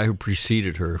thing with the guy who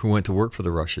preceded her, who went to work for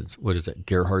the Russians. What is that,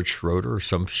 Gerhard Schroeder or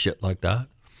some shit like that?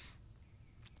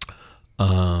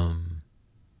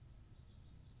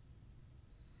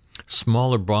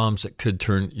 Smaller bombs that could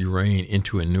turn Ukraine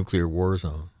into a nuclear war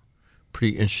zone.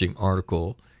 Pretty interesting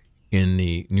article in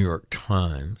the New York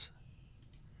Times,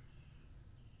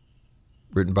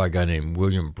 written by a guy named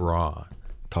William Braun.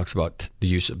 Talks about the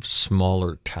use of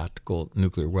smaller tactical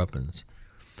nuclear weapons.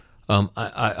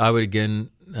 I would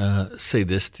again say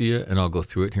this to you, and I'll go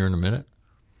through it here in a minute.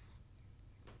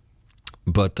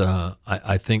 But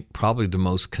I think probably the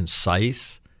most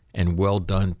concise and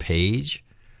well-done page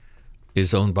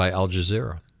is owned by Al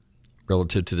Jazeera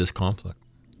relative to this conflict.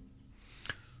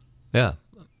 Yeah,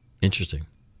 interesting.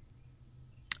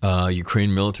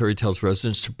 Ukraine military tells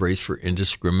residents to brace for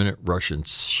indiscriminate Russian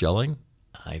shelling.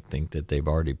 I think that they've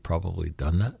already probably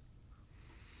done that.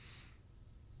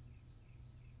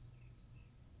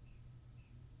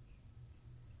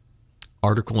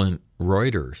 Article in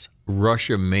Reuters,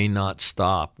 Russia may not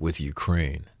stop with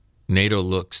Ukraine. NATO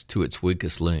looks to its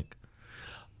weakest link.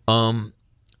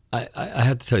 I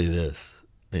have to tell you this.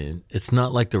 I mean, it's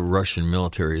not like the Russian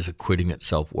military is acquitting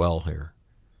itself well here.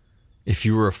 If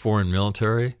you were a foreign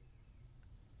military,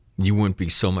 you wouldn't be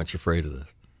so much afraid of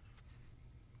this.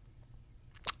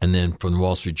 And then from the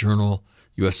Wall Street Journal,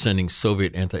 U.S. sending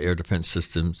Soviet anti-air defense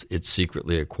systems it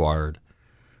secretly acquired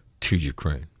to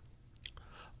Ukraine.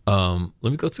 Let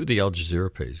me go through the Al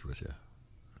Jazeera page with you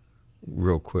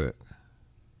real quick.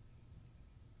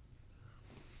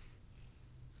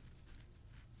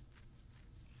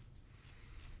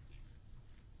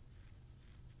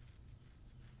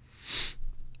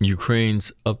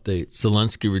 Ukraine's update.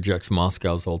 Zelensky rejects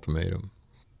Moscow's ultimatum.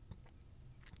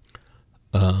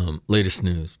 Latest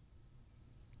news.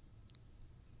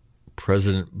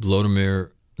 President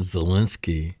Volodymyr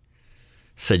Zelensky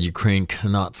said Ukraine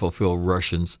cannot fulfill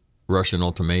Russian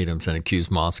ultimatums and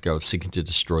accused Moscow of seeking to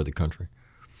destroy the country.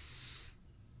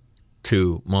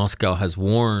 2. Moscow has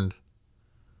warned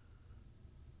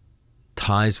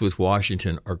ties with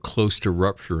Washington are close to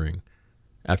rupturing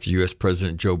after U.S.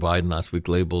 President Joe Biden last week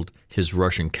labeled his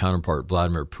Russian counterpart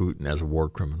Vladimir Putin as a war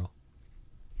criminal.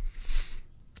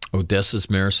 Odessa's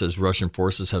mayor says Russian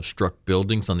forces have struck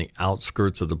buildings on the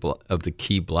outskirts of the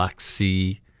key Black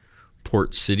Sea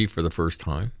port city for the first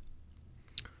time.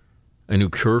 A new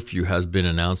curfew has been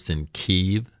announced in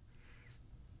Kyiv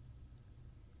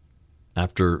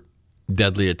after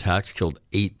deadly attacks killed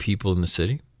 8 people in the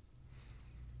city.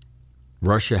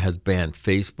 Russia has banned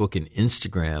Facebook and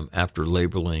Instagram after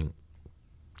labeling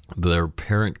their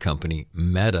parent company,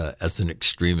 Meta, as an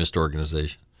extremist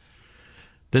organization.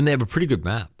 Then they have a pretty good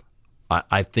map,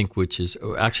 I think, which is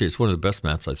actually it's one of the best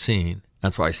maps I've seen.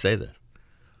 That's why I say this.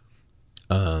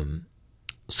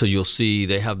 So you'll see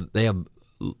they have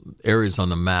areas on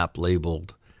the map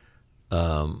labeled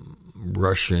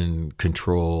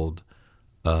Russian-controlled.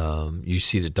 You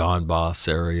see the Donbass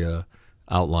area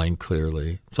outlined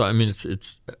clearly. So I mean,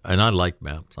 it's and I like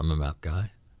maps. I'm a map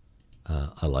guy.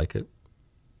 I like it.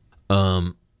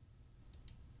 Give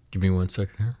me 1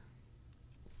 second here.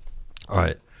 All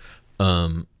right.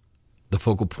 The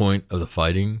focal point of the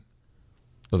fighting,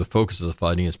 or the focus of the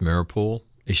fighting, is Mariupol,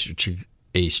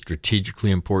 a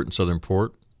strategically important southern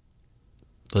port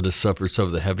that has suffered some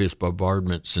of the heaviest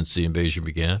bombardment since the invasion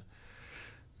began.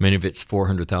 Many of its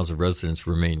 400,000 residents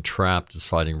remain trapped as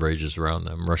fighting rages around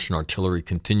them. Russian artillery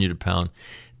continue to pound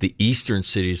the eastern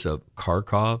cities of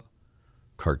Kharkiv,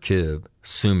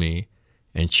 Sumy,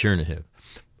 and Chernihiv.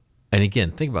 And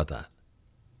again, think about that.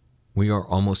 We are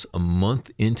almost a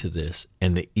month into this,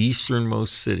 and the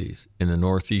easternmost cities in the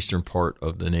northeastern part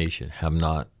of the nation have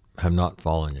not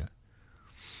fallen yet.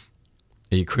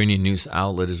 A Ukrainian news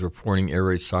outlet is reporting air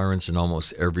raid sirens in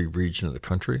almost every region of the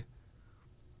country.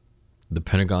 The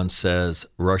Pentagon says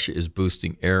Russia is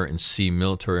boosting air and sea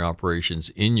military operations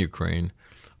in Ukraine,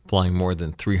 flying more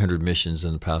than 300 missions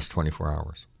in the past 24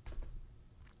 hours.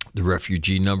 The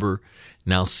refugee number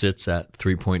now sits at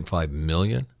 3.5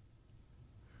 million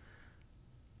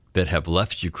that have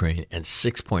left Ukraine and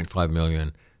 6.5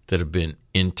 million that have been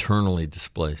internally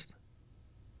displaced.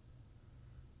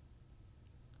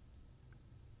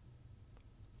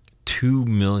 Two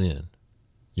million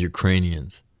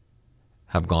Ukrainians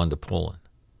have gone to Poland,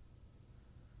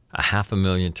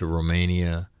 500,000 to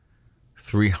Romania,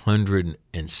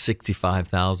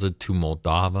 365,000 to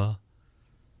Moldova,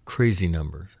 crazy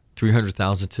numbers,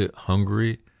 300,000 to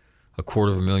Hungary,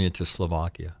 250,000 to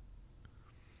Slovakia.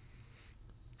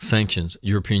 Sanctions.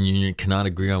 European Union cannot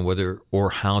agree on whether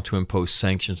or how to impose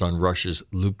sanctions on Russia's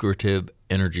lucrative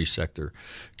energy sector.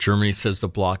 Germany says the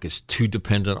bloc is too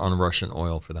dependent on Russian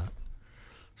oil for that.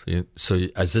 So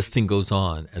as this thing goes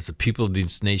on, as the people of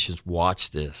these nations watch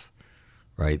this,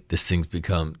 right, this thing's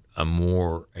become a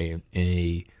more and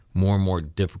more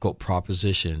difficult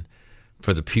proposition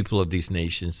for the people of these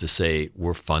nations to say,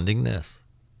 we're funding this.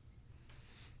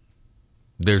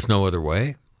 There's no other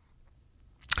way.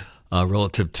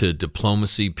 Relative to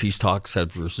diplomacy, peace talks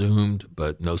have resumed,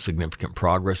 but no significant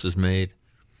progress is made.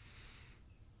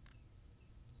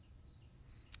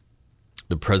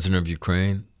 The president of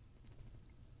Ukraine,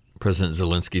 President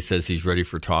Zelensky, says he's ready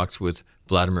for talks with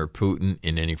Vladimir Putin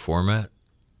in any format.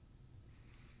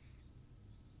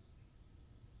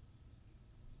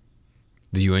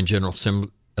 The UN General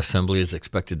Assembly is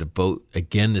expected to vote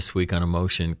again this week on a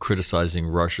motion criticizing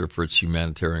Russia for its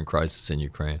humanitarian crisis in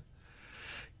Ukraine.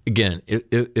 Again,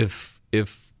 if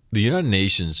the United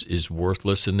Nations is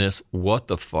worthless in this, what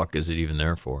the fuck is it even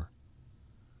there for?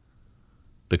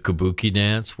 The kabuki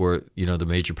dance where, the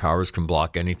major powers can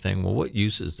block anything. Well, what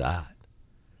use is that?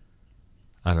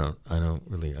 I don't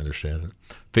really understand it.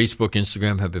 Facebook,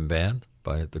 Instagram have been banned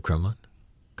by the Kremlin.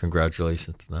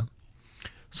 Congratulations to them.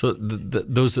 So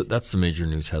that's the major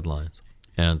news headlines.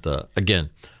 And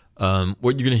again, what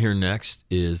you're going to hear next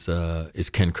is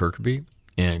Ken Kirkaby.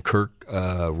 And Kirk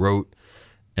wrote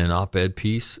an op-ed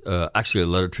piece, actually a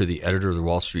letter to the editor of the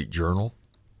Wall Street Journal,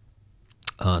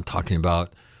 talking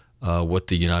about what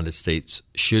the United States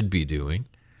should be doing.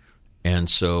 And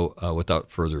so without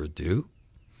further ado,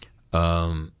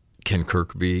 Ken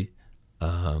Kirkaby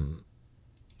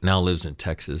now lives in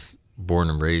Texas, born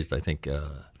and raised, I think,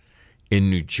 in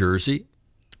New Jersey.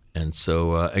 And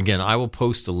so, again, I will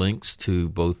post the links to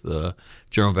both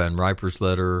General Van Riper's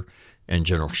letter and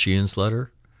General Sheehan's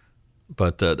letter.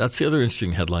 But that's the other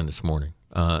interesting headline this morning.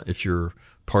 If you're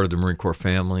part of the Marine Corps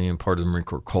family and part of the Marine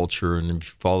Corps culture, and if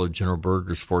you follow General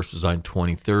Berger's Force Design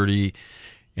 2030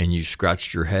 and you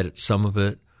scratched your head at some of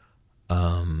it,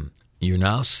 you're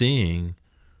now seeing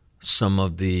some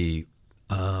of the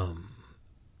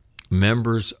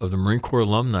members of the Marine Corps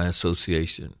Alumni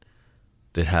Association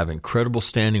that have incredible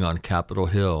standing on Capitol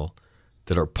Hill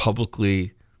that are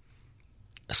publicly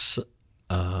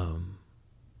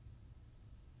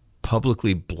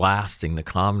blasting the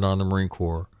Commandant of the Marine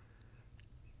Corps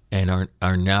and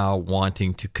are now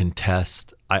wanting to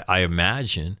contest, I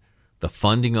imagine, the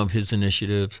funding of his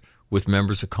initiatives with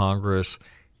members of Congress,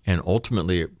 and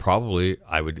ultimately, probably,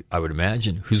 I would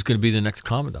imagine, who's going to be the next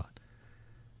Commandant.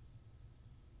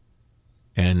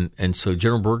 And so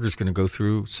General Berger's going to go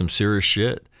through some serious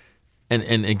shit.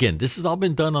 And again, this has all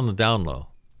been done on the down low.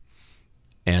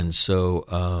 And so,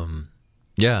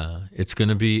 it's going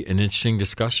to be an interesting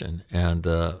discussion. And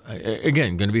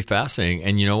again, going to be fascinating.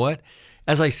 And you know what?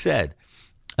 As I said,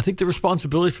 I think the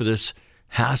responsibility for this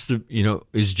has to,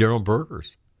 is General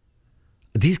Berger's.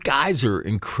 These guys are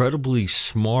incredibly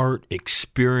smart,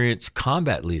 experienced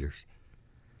combat leaders.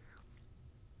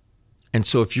 And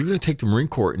so if you're going to take the Marine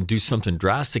Corps and do something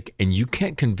drastic and you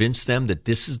can't convince them that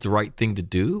this is the right thing to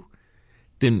do,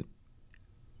 then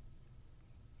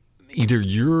either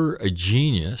you're a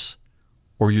genius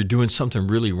or you're doing something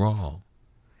really wrong.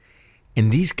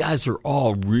 And these guys are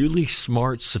all really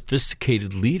smart,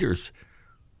 sophisticated leaders,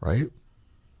 right?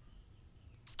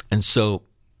 And so,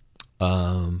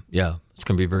 it's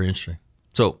going to be very interesting.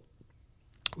 So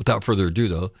without further ado,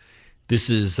 though, this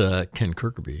is Ken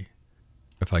Kirkaby,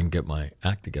 if I can get my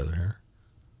act together here,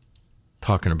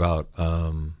 talking about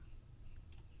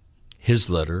his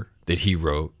letter that he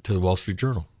wrote to the Wall Street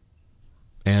Journal.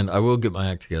 And I will get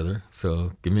my act together,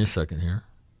 so give me a second here.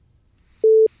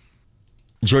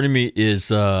 Joining me is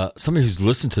somebody who's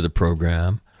listened to the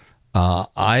program.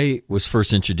 I was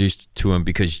first introduced to him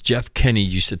because Jeff Kenny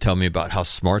used to tell me about how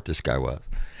smart this guy was.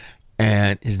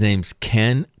 And his name's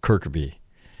Ken Kirkaby.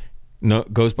 No,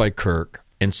 goes by Kirk.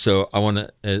 And so I want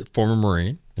to, former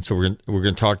Marine. And so we're going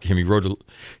to talk to him. He wrote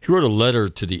a letter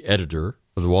to the editor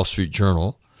of the Wall Street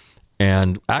Journal.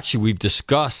 And actually, we've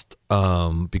discussed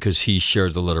because he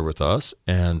shares the letter with us,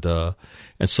 and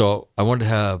so I wanted to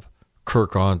have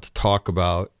Kirk on to talk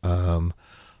about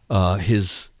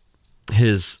his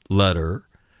letter.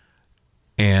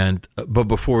 And but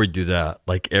before we do that,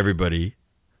 like everybody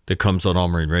that comes on All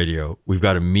Marine Radio, we've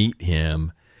got to meet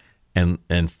him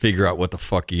and figure out what the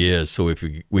fuck he is. So if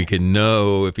we can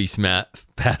know if he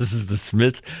passes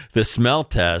the smell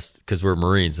test, because we're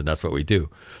Marines and that's what we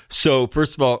do. So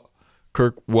first of all,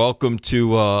 Kirk, welcome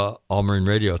to All Marine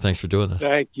Radio. Thanks for doing this.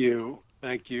 Thank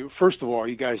you. First of all,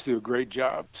 you guys do a great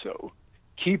job. So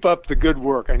keep up the good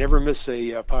work. I never miss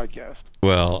a podcast.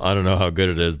 Well, I don't know how good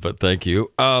it is, but thank you.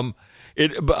 But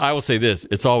I will say this: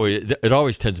 it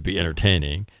always tends to be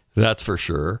entertaining. That's for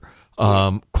sure.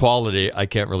 Quality, I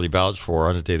can't really vouch for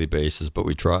on a daily basis, but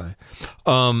we try.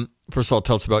 First of all,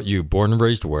 tell us about you. Born and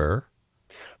raised where?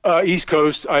 East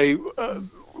Coast. I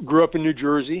grew up in New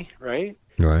Jersey, right?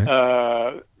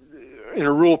 Right. In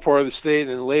a rural part of the state, and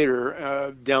then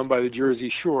later down by the Jersey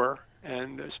Shore,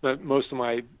 and spent most of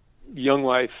my young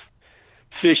life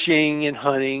fishing and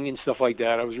hunting and stuff like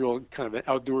that. I was real kind of an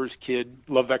outdoors kid,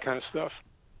 loved that kind of stuff,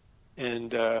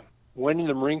 and went in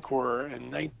the Marine Corps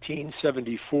in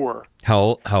 1974.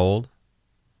 How old?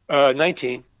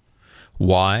 19.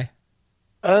 Why?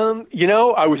 I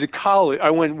was at college.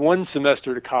 I went one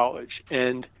semester to college,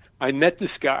 and I met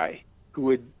this guy who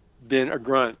had been a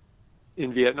grunt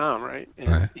in Vietnam, right? And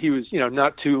right. He was,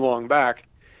 not too long back,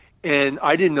 and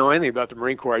I didn't know anything about the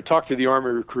Marine Corps. I talked to the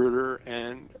Army recruiter,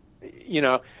 and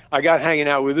I got hanging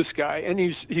out with this guy, and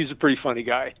he's a pretty funny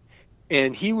guy,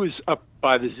 and he was up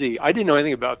by the Z. I didn't know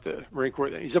anything about the Marine Corps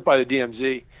then. He's up by the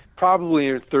DMZ, probably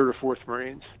in 3rd or 4th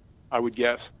Marines, I would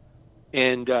guess.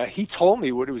 And he told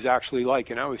me what it was actually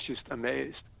like, and I was just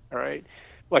amazed. All right,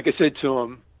 like I said to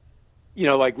him,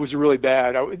 was it really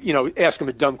bad? I would, ask him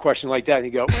a dumb question like that, and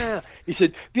he'd go, he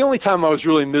said, the only time I was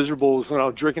really miserable was when I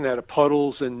was drinking out of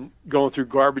puddles and going through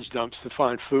garbage dumps to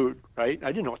find food, right?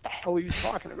 I didn't know what the hell he was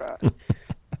talking about.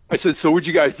 I said, so what'd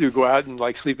you guys do, go out and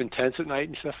sleep in tents at night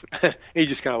and stuff? And he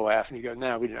just kind of laughed, and he goes,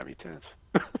 no, we didn't have any tents.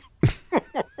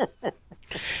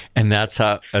 And that's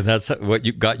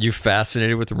what got you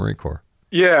fascinated with the Marine Corps.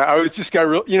 Yeah, I was just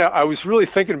I was really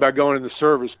thinking about going in the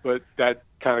service, but that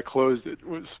kind of closed it,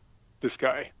 was this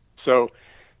guy. So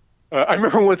I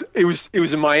remember it was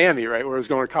in Miami, right, where I was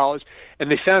going to college, and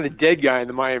they found a dead guy in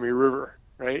the Miami River,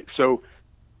 right? So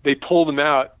they pulled him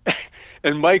out,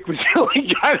 and Mike was the only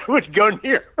guy that would go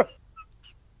near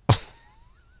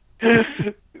him.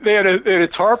 They had a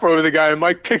tarp over the guy, and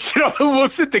Mike picks it up and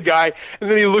looks at the guy, and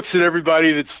then he looks at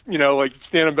everybody that's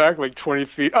standing back 20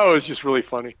 feet. Oh, it's just really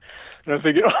funny. And I'm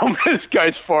thinking, oh man, this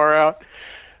guy's far out.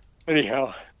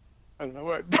 Anyhow, I don't know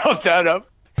why I brought that up.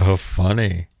 Oh,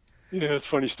 funny. Yeah, it's a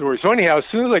funny story. So anyhow, as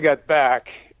soon as I got back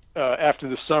after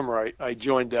the summer, I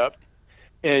joined up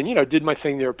and, did my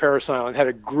thing there at Parris Island. Had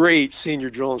a great senior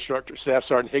drill instructor, Staff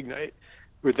Sergeant Hignite,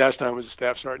 who at that time was a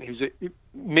staff sergeant. He was a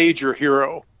major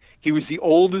hero. He was the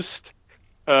oldest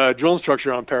drill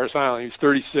instructor on Parris Island. He was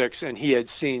 36, and he had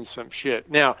seen some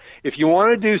shit. Now, if you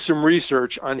want to do some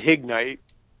research on Hignite,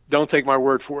 don't take my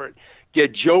word for it.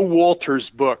 Get Joe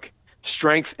Walters' book,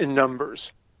 Strength in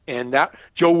Numbers. And that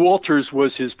Joe Walters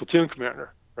was his platoon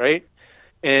commander, right?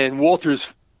 And Walters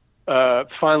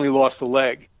finally lost a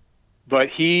leg. But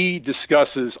he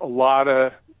discusses a lot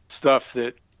of stuff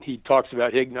that he talks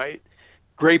about Hignite.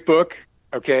 Great book,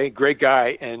 okay, great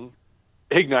guy. And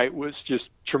Hignite was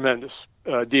just tremendous,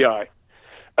 DI.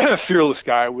 Fearless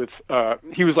guy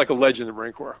he was like a legend in the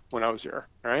Marine Corps when I was there,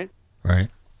 right? Right.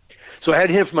 So I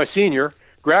had him for my senior,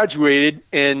 graduated,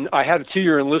 and I had a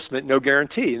 2-year enlistment, no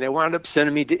guarantee. And they wound up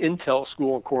sending me to Intel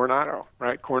School in Coronado,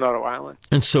 right? Coronado Island.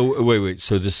 And so, wait,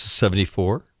 so this is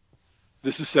 74?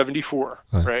 This is 74,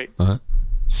 right? Uh-huh.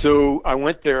 So I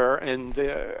went there, and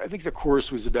I think the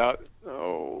course was about,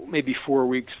 maybe 4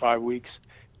 weeks, 5 weeks,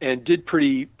 and did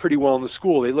pretty well in the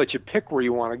school. They let you pick where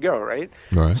you want to go, right?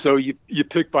 Right. So you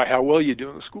pick by how well you do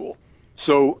in the school.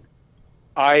 So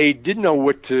I didn't know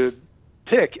what to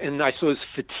pick, and I saw this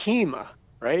Fatima,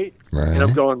 right? And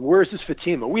I'm going, where's this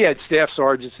Fatima? We had staff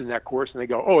sergeants in that course, and they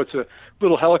go, it's a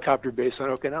little helicopter base on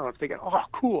Okinawa. I'm thinking,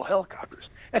 cool, helicopters.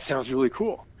 That sounds really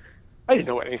cool. I didn't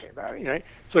know anything about it, right?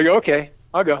 So I go, okay,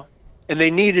 I'll go. and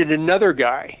they needed another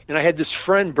guy. And I had this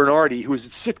friend, Bernardi, who was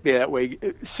at sick bay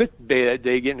that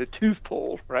day getting a tooth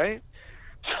pulled, right?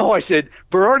 So I said,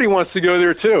 Bernardi wants to go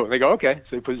there too. And they go, okay.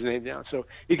 So he put his name down. So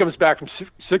he comes back from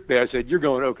sick bay. I said, you're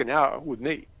going to Okinawa with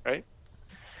me, right?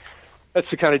 That's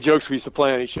the kind of jokes we used to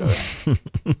play on each other.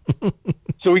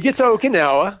 So we get to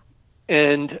Okinawa,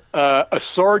 and a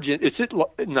sergeant, it's at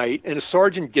night, and a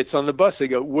sergeant gets on the bus. They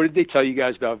go, what did they tell you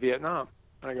guys about Vietnam?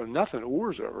 And I go, nothing. The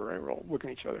war's over, right? We're all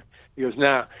looking at each other. He goes,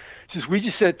 nah. He says, we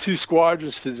just sent 2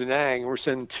 squadrons to Da Nang, and we're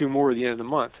sending 2 more at the end of the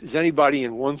month. Is anybody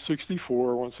in 164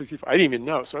 or 165? I didn't even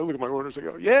know. So I look at my orders. I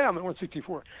go, yeah, I'm at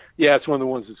 164. Yeah, it's one of the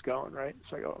ones that's going, right?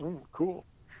 So I go, oh, cool.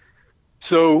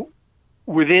 So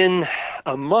within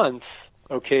a month,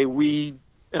 okay, we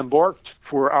embarked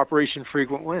for Operation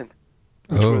Frequent Wind.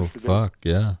 Oh, fuck,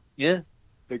 yeah. Yeah,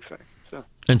 big thing.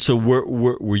 And so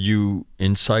were you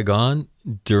in Saigon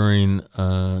during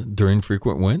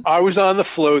Frequent Wind? I was on the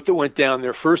float that went down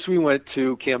there. First we went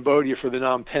to Cambodia for the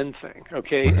Phnom Penh thing,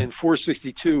 okay? Right. And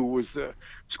 462 was the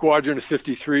squadron of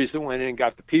 53s that went in and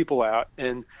got the people out.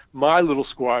 And my little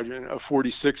squadron of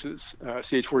 46s,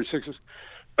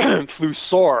 CH-46s, flew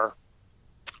SAR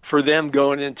for them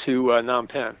going into Phnom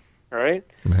Penh, all right?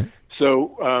 Right.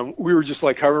 So we were just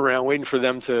like hovering around waiting for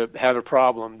them to have a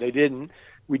problem. They didn't.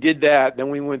 We did that. Then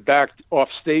we went back on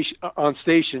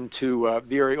station to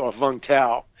the area off Vung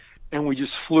Tau, and we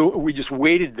just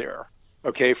waited there,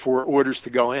 okay, for orders to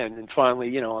go in. And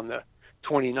finally, on the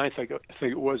 29th, I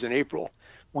think it was in April,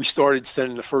 we started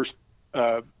sending the first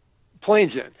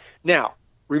planes in. Now,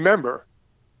 remember,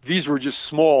 these were just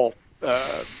small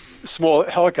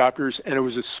helicopters, and it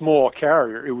was a small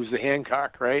carrier. It was the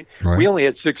Hancock, right? We only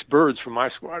had 6 birds from my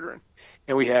squadron.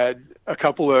 And we had a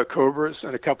couple of Cobras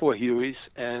and a couple of Hueys,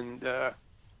 and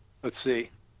let's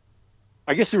see,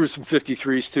 I guess there were some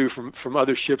 53s too from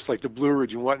other ships like the Blue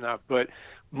Ridge and whatnot. But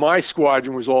my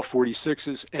squadron was all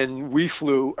 46s, and we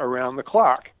flew around the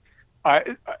clock.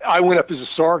 I went up as a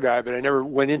SAR guy, but I never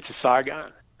went into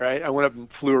Saigon. Right? I went up and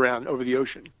flew around over the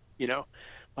ocean,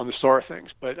 on the SAR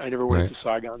things, but I never went into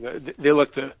Saigon. They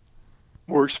let the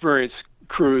more experienced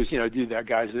crews, do that.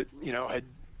 Guys that had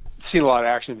seen a lot of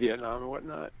action in Vietnam and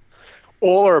whatnot.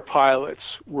 All our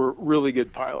pilots were really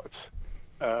good pilots.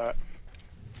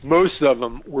 Most of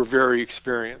them were very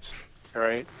experienced, all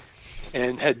right,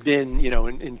 and had been,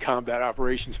 in combat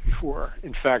operations before.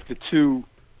 In fact, the 2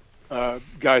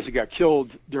 guys that got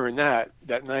killed during that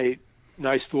night,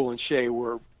 Nystuen and Shea,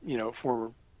 were, former,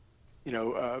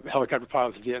 helicopter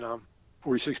pilots in Vietnam,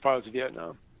 46 pilots in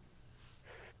Vietnam.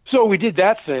 So we did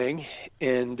that thing,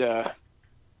 and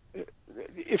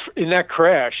if in that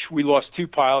crash, we lost 2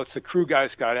 pilots. The crew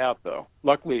guys got out, though.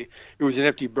 Luckily, it was an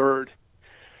empty bird.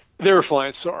 They were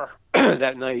flying SAR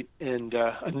that night, and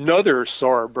another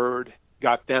SAR bird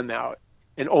got them out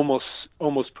and almost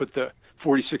put the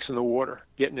 46 in the water,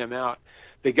 getting them out.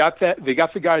 They got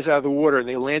the guys out of the water, and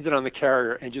they landed on the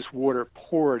carrier, and just water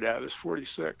poured out of this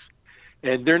 46.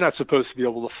 And they're not supposed to be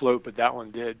able to float, but that one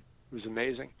did. It was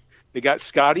amazing. They got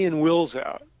Scotty and Wills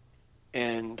out,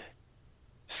 and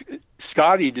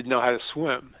Scotty didn't know how to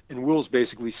swim, and Wills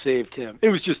basically saved him. It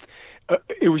was just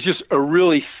a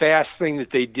really fast thing that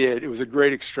they did. It was a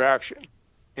great extraction,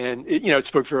 and it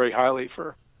spoke very highly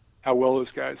for how well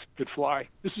those guys could fly.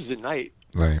 This was at night,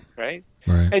 right?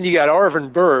 And you got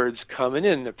ARVN birds coming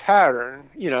in the pattern,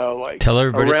 tell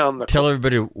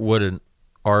everybody what an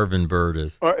ARVN bird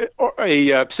is.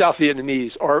 A South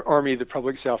Vietnamese Army of the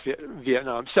Republic of South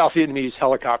Vietnam, South Vietnamese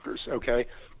helicopters. Okay,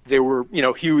 they were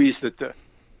Hueys that the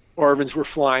ARVNs were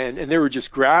flying, and they were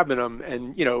just grabbing them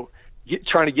and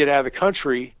trying to get out of the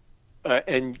country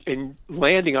and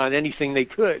landing on anything they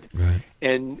could. Right.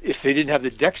 And if they didn't have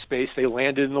the deck space, they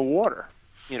landed in the water.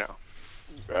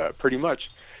 Pretty much,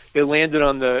 they landed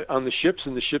on the ships,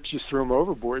 and the ships just threw them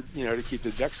overboard. To keep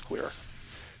the decks clear.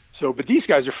 So, but these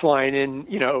guys are flying in,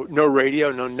 no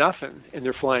radio, no nothing, and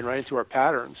they're flying right into our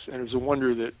patterns. And it was a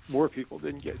wonder that more people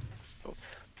didn't get killed.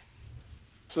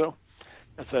 So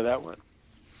that's how that went.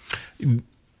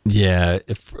 Yeah,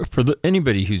 for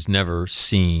anybody who's never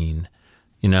seen,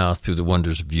 through the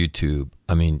wonders of YouTube,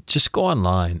 I mean, just go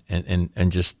online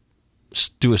and just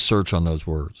do a search on those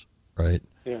words, right?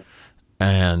 Yeah.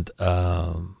 And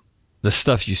the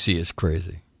stuff you see is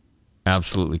crazy,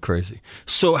 absolutely crazy.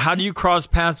 So how do you cross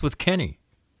paths with Kenny?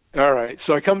 All right,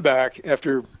 so I come back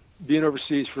after being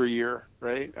overseas for a year,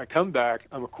 right? I come back,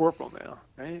 I'm a corporal now,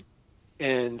 right?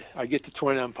 And I get to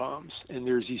 29 Palms, and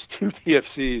there's these 2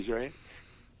 PFCs, right?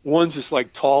 One's this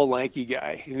like tall, lanky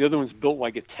guy, and the other one's built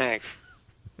like a tank.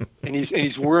 And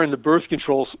he's wearing the birth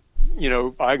control,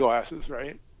 eyeglasses,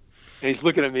 right? And he's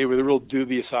looking at me with a real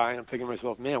dubious eye, and I'm thinking to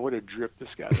myself, man, what a drip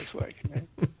this guy looks like. Right?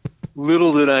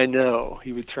 Little did I know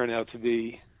he would turn out to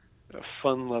be a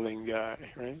fun-loving guy,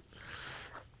 right?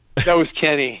 That was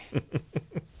Kenny.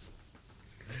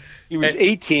 He was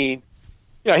 18.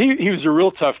 Yeah, he was a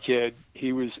real tough kid.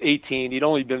 He was 18. He'd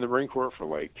only been in the Marine Corps for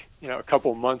like, a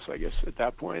couple of months, I guess, at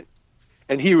that point.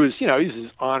 And he was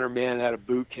his honor man out of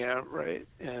boot camp, right?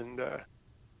 And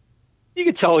you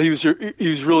could tell he was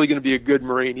really going to be a good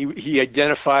Marine. He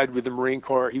identified with the Marine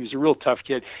Corps. He was a real tough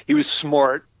kid. He was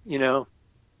smart,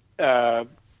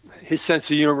 his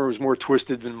sense of humor was more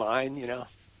twisted than mine,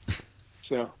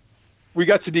 So we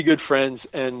got to be good friends,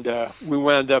 and we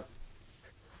wound up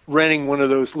renting one of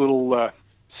those little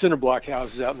cinder block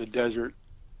houses out in the desert.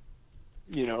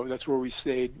 That's where we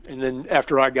stayed. And then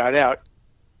after I got out,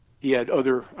 he had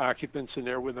other occupants in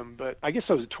there with him. But I guess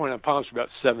I was at 29 Palms for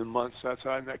about 7 months. That's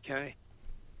how I met Kenny.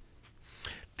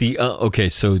 Okay,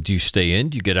 so do you stay in?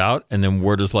 Do you get out? And then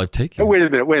where does life take you? Oh, wait a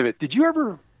minute. Did you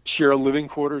ever share living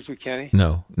quarters with Kenny?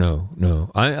 No.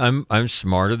 I'm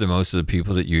smarter than most of the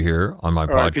people that you hear on my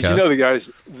podcast. Because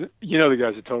the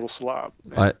guy's a total slob.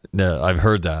 I've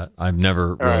heard that. I've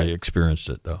never really experienced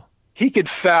it though. He could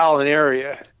foul an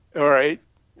area, all right,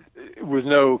 with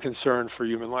no concern for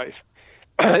human life.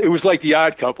 It was like The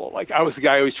Odd Couple. Like I was the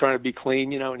guy always trying to be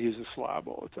clean, and he was a slob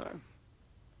all the time.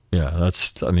 Yeah,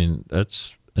 that's an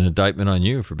indictment on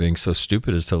you for being so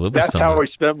stupid as to live with someone. That's how I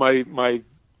spent my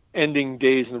ending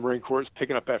days in the Marine Corps,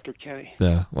 picking up after Kenny.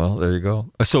 Yeah, well, there you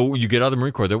go. So you get out of the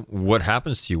Marine Corps. What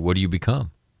happens to you? What do you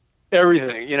become?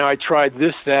 Everything. I tried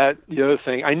this, that, the other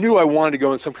thing. I knew I wanted to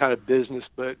go in some kind of business,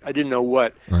 but I didn't know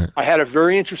what. Right. I had a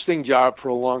very interesting job for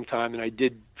a long time, and I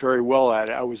did very well at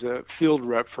it. I was a field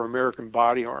rep for American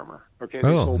Body Armor. Okay, they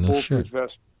sold bulletproof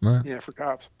vests. Right. For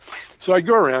cops. So I'd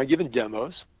go around giving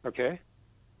demos, okay,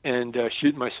 and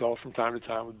shooting myself from time to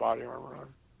time with body armor on,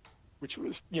 which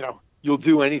was, you'll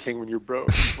do anything when you're broke,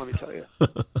 let me tell you.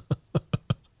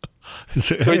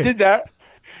 So I did that.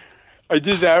 I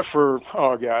did that for,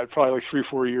 probably like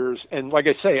 3-4 years. And like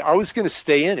I say, I was going to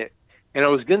stay in it, and I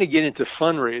was going to get into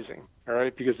fundraising, all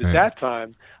right, because at that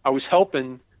time I was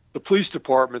helping the police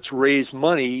departments raise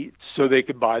money so they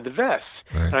could buy the vests.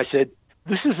 Right. And I said,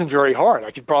 this isn't very hard.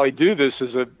 I could probably do this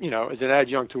as an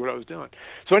adjunct to what I was doing.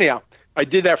 So anyhow, I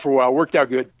did that for a while, worked out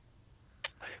good.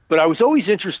 But I was always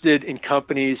interested in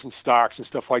companies and stocks and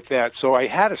stuff like that. So I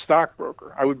had a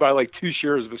stockbroker. I would buy like 2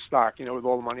 shares of a stock, with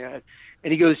all the money I had.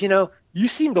 And he goes, you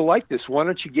seem to like this. Why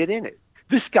don't you get in it?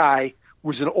 This guy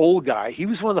was an old guy. He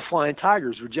was one of the Flying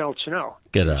Tigers with General Chanel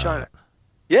in China.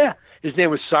 Yeah. His name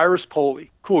was Cyrus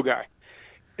Poley. Cool guy.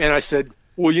 And I said,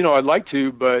 well, I'd like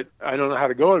to, but I don't know how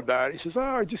to go about it. He says,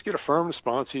 I just get a firm to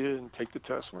sponsor you and take the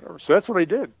test, whatever. So that's what I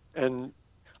did. And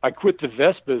I quit the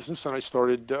vest business, and I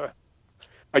started,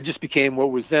 I just became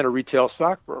what was then a retail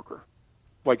stockbroker,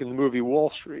 like in the movie Wall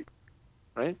Street,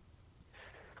 right?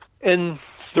 And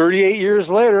 38 years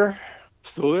later,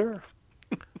 still there.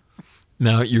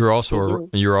 Now you're also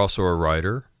a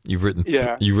writer. You've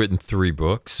written 3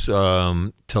 books.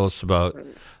 Tell us about,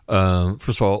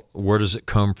 first of all, where does it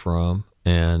come from?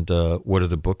 And what are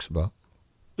the books about?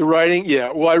 The writing,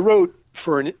 yeah. Well, I wrote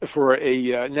for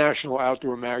a national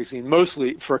outdoor magazine,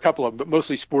 mostly for a couple of them, but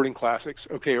mostly sporting classics.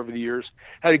 Okay, over the years,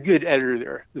 had a good editor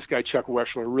there. This guy Chuck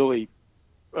Weschler really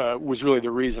was really the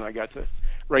reason I got to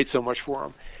write so much for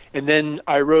him. And then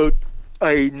I wrote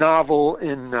a novel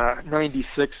in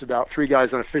 '96 about 3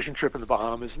 guys on a fishing trip in the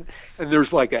Bahamas, and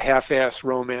there's like a half-assed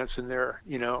romance in there,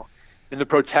 And the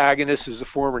protagonist is a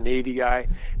former Navy guy.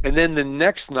 And then the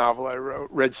next novel I wrote,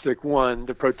 Red Stick 1,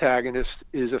 the protagonist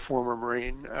is a former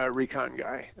Marine recon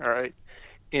guy, all right?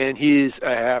 And he's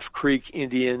a half-Creek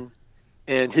Indian,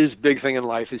 and his big thing in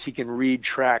life is he can read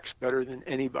tracks better than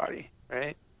anybody,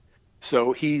 right?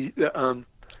 So he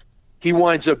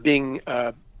winds up being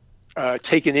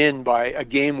taken in by a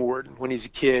game warden when he's a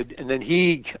kid, and then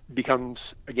he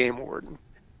becomes a game warden.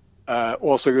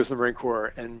 Also goes to the Marine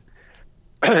Corps, and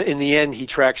in the end, he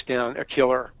tracks down a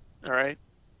killer. All right,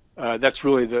 that's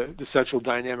really the central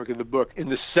dynamic of the book. In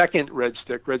the second Red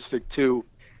Stick 2,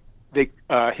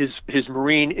 his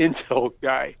Marine intel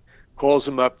guy calls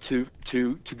him up to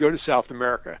go to South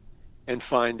America and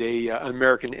find an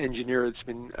American engineer that's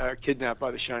been kidnapped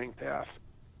by the Shining Path.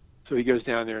 So he goes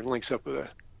down there and links up with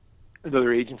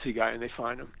another agency guy, and they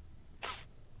find him.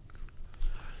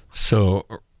 So,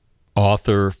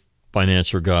 author,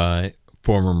 financial guy,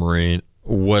 former Marine.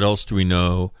 What else do we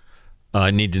know?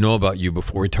 I need to know about you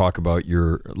before we talk about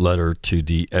your letter to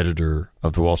the editor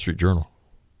of the Wall Street Journal.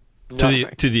 Nothing.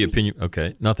 To the opinion.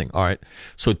 Okay, nothing. All right.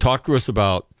 So talk to us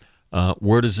about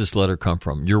Where does this letter come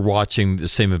from? You're watching the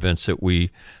same events that we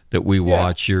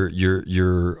watch.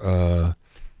 You're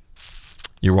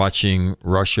watching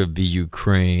Russia v.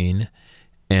 Ukraine,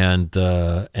 and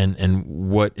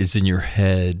what is in your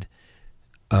head?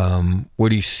 What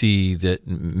do you see that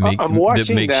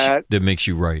makes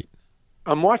you right?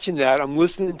 I'm watching that. I'm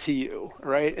listening to you,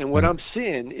 right? And what I'm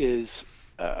seeing is,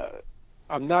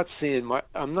 I'm not seeing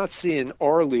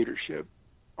our leadership,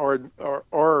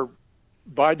 our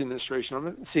Biden administration. I'm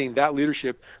not seeing that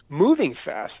leadership moving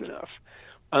fast enough.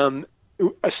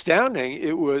 Astounding.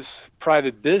 It was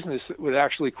private business that was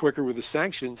actually quicker with the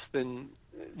sanctions than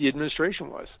the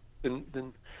administration was, than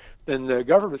the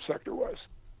government sector was.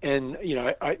 And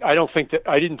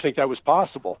I didn't think that was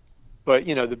possible. But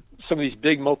some of these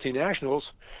big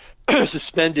multinationals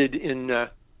suspended in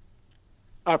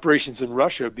operations in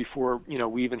Russia before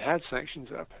we even had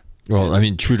sanctions up. Well, I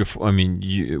mean,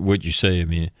 what you say. I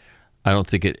mean, I don't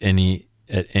think at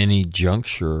any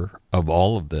juncture of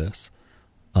all of this,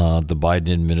 the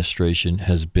Biden administration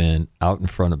has been out in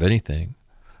front of anything.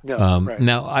 No, right.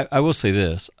 Now, I will say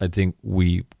this: I think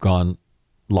we've gone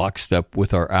lockstep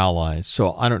with our allies.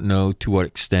 So I don't know to what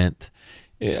extent.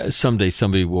 Someday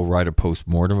somebody will write a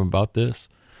post-mortem about this.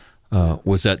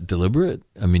 Was that deliberate?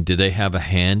 I mean, did they have a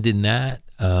hand in that?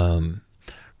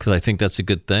 Because I think that's a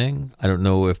good thing. I don't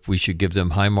know if we should give them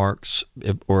high marks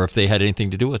or if they had anything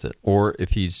to do with it, or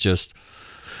if he's just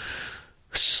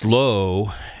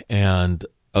slow and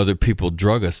other people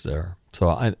drug us there. So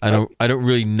I don't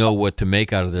really know what to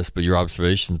make out of this, but your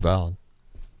observation's valid.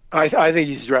 I think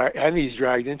he's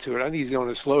dragged into it. I think he's going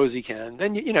as slow as he can.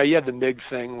 Then you have the MiG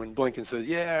thing when Blinken says,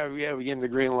 "Yeah, we gave him the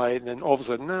green light," and then all of a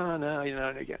sudden,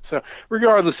 no, again. So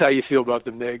regardless how you feel about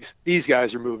the MiGs, these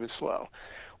guys are moving slow.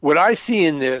 What I see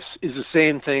in this is the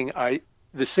same thing I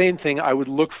would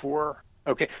look for.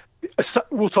 Okay,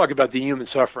 we'll talk about the human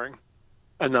suffering,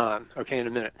 anon. Okay, in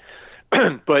a minute.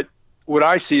 But what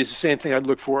I see is the same thing I'd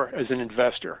look for as an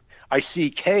investor. I see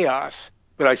chaos,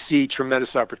 but I see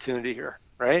tremendous opportunity here.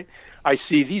 Right? I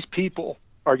see these people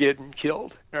are getting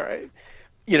killed. All right.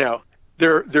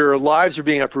 Their lives are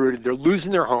being uprooted. They're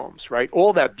losing their homes. Right.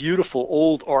 All that beautiful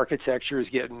old architecture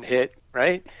is getting hit.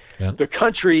 Right. Yep. The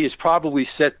country is probably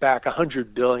set back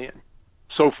 $100 billion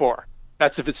so far.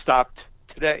 That's if it stopped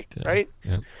today. Right.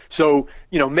 Yep. So,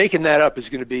 making that up is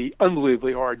going to be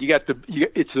unbelievably hard.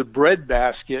 It's the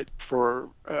breadbasket for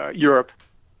Europe,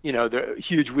 the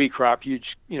huge wheat crop,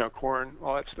 huge, corn,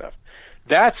 all that stuff.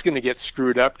 That's going to get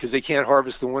screwed up because they can't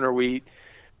harvest the winter wheat.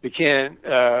 They can't,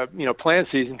 plant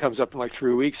season comes up in like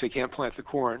 3 weeks. They can't plant the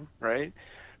corn, right?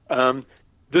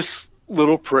 This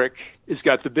little prick has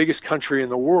got the biggest country in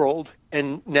the world,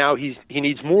 and now he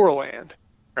needs more land,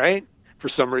 right? For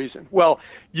some reason. Well,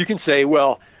 you can say,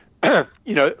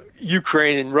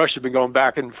 Ukraine and Russia have been going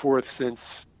back and forth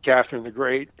since Catherine the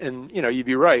Great, and, you'd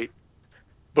be right.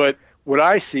 But what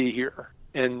I see here,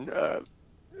 and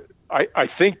I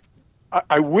think,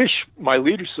 I wish my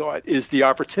leaders saw it, is the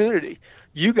opportunity.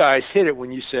 You guys hit it when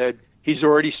you said he's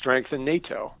already strengthened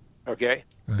NATO. Okay,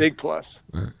 right. Big plus,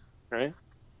 right?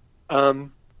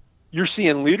 You're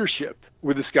seeing leadership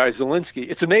with this guy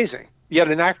Zelensky. It's amazing. You had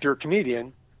an actor,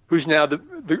 comedian, who's now the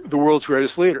world's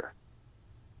greatest leader,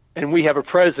 and we have a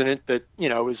president that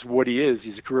is what he is.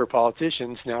 He's a career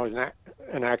politician. Now he's an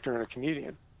actor and a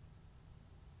comedian.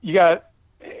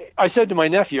 I said to my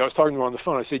nephew, I was talking to him on the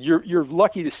phone, I said, you're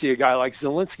lucky to see a guy like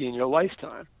Zelensky in your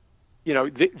lifetime.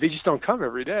 They just don't come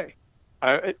every day.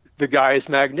 The guy is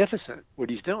magnificent,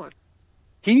 what he's doing.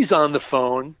 He's on the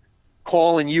phone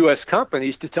calling U.S.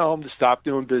 companies to tell them to stop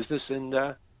doing business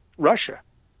in Russia.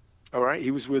 All right?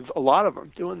 He was with a lot of them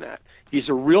doing that. He's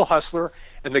a real hustler,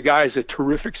 and the guy is a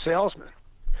terrific salesman.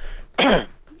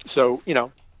 So,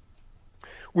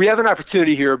 we have an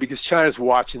opportunity here because China's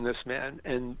watching this, man,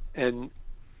 and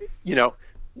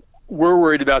we're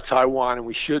worried about Taiwan, and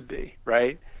we should be,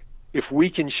 right? If we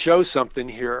can show something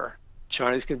here,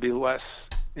 China's going to be less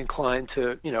inclined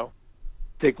to,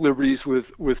 take liberties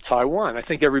with Taiwan. I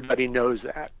think everybody knows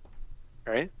that,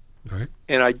 right? Right.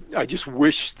 And I just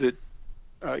wish that,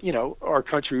 our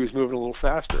country was moving a little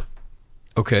faster.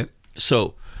 Okay.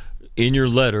 So in your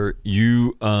letter,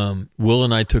 you, Will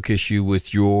and I took issue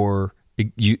with your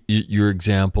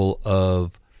example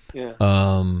of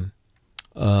Nixon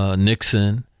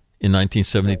in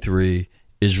 1973,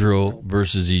 Israel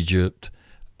versus Egypt,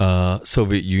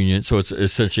 Soviet Union. So it's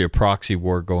essentially a proxy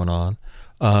war going on.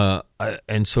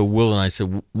 And so Will and I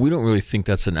said, we don't really think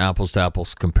that's an apples to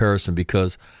apples comparison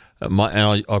because,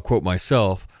 I'll quote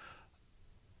myself,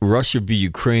 Russia v.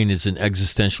 Ukraine is an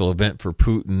existential event for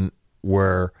Putin,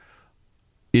 where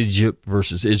Egypt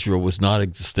versus Israel was not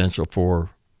existential for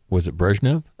was it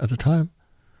Brezhnev at the time?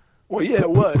 Well, yeah, it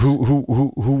was. Who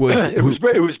was it was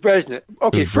Brezhnev.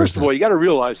 Okay, first of Brezhnev. all, you got to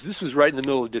realize this was right in the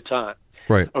middle of detente.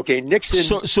 right? Okay,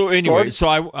 Nixon. So anyway, so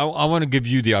I want to give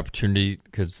you the opportunity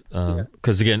because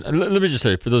again, let me just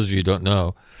say, for those of you who don't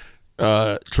know,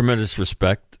 tremendous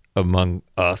respect among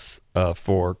us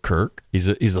for Kirk. He's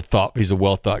a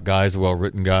well thought guy. He's a well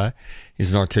written guy.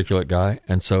 He's an articulate guy,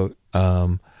 and so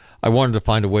I wanted to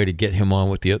find a way to get him on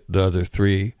with the other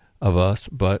three of us,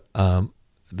 but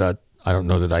that I don't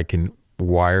know that I can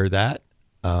wire that.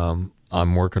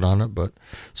 I'm working on it, but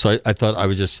so I thought I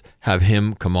would just have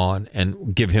him come on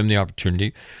and give him the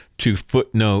opportunity to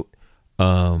footnote,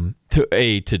 to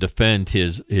defend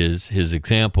his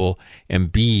example,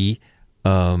 and B,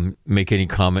 make any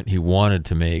comment he wanted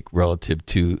to make relative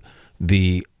to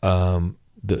the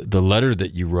letter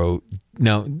that you wrote.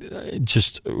 Now,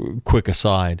 just a quick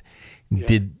aside,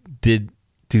 do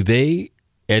they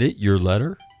edit your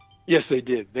letter? Yes, they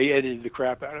did. They edited the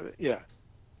crap out of it. Yeah,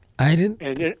 I didn't.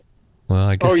 and Well,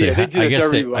 I guess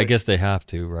I guess they have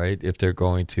to, right? If they're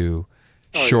going to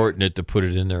shorten it to put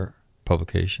it in their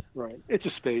publication. right, it's a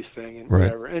space thing and Right,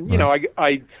 whatever. And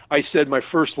I said my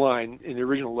first line in the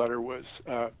original letter was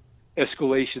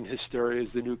escalation hysteria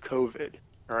is the new COVID.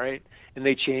 All right, and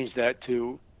they changed that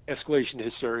to escalation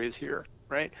hysteria is here.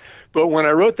 Right, but when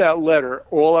I wrote that letter,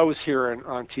 all I was hearing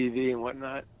on TV and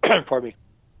whatnot, pardon me,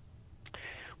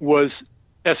 was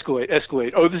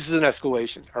escalate. Oh, this is an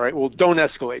escalation. All right. Well, don't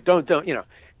escalate. Don't.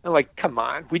 I'm like, come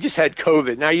on. We just had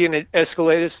COVID. Now you're going to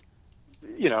escalate us?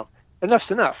 Enough's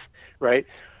enough. Right.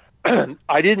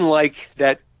 I didn't like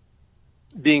that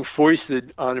being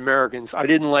foisted on Americans. I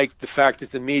didn't like the fact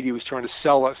that the media was trying to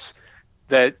sell us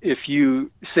that if you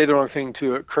say the wrong thing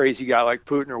to a crazy guy like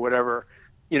Putin or whatever,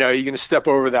 you're going to step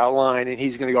over that line and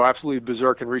he's going to go absolutely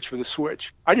berserk and reach for the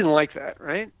switch. I didn't like that,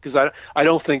 right? Because I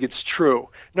don't think it's true.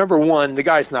 Number one, the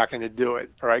guy's not going to do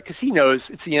it, all right? Because he knows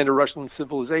it's the end of Russian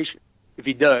civilization if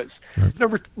he does. Right.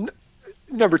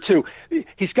 Number two,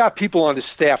 he's got people on his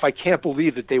staff. I can't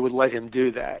believe that they would let him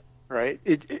do that, right?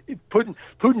 Putin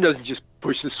doesn't just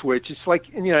push the switch. It's like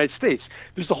in the United States.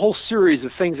 There's a whole series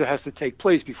of things that has to take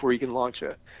place before you can launch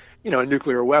a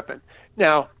nuclear weapon.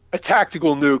 Now, a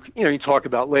tactical nuke, you talk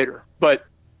about later. But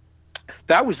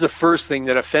that was the first thing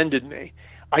that offended me.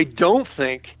 I don't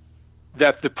think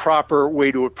that the proper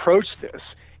way to approach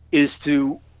this is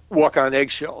to walk on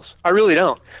eggshells. I really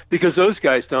don't, because those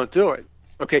guys don't do it.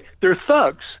 Okay, they're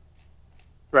thugs,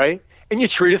 right? And you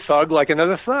treat a thug like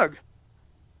another thug.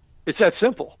 It's that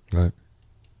simple. Right.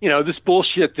 This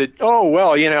bullshit that,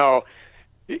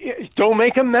 don't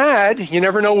make him mad. You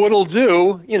never know what he'll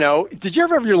do. Did you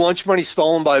ever have your lunch money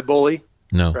stolen by a bully?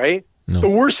 No. Right? No. The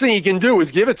worst thing you can do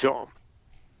is give it to him,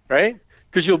 right?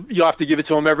 Because you'll have to give it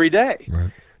to him every day.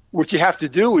 Right. What you have to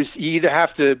do is you either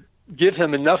have to give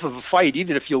him enough of a fight,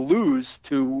 even if you lose,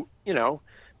 to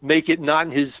make it not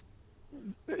in his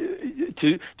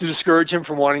to discourage him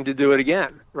from wanting to do it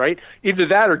again, right? Either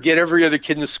that or get every other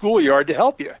kid in the schoolyard to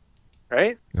help you,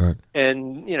 right? Right.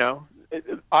 And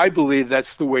I believe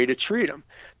that's the way to treat him.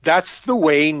 That's the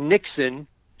way Nixon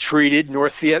treated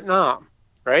North Vietnam,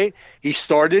 right? He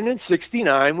started in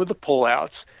 1969 with the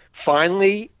pullouts.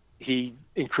 Finally, he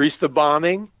increased the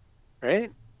bombing,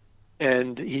 right?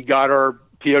 And he got our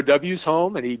POWs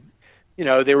home, and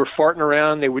they were farting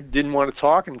around. They didn't want to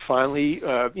talk, and finally,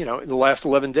 in the last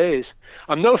 11 days,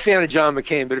 I'm no fan of John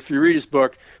McCain, but if you read his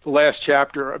book, the last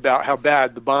chapter about how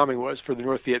bad the bombing was for the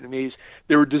North Vietnamese,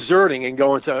 they were deserting and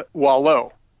going to Hoa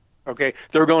Lo. Okay,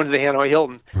 they were going to the Hanoi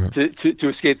Hilton to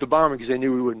escape the bombing because they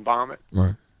knew we wouldn't bomb it.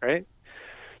 Right.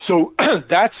 So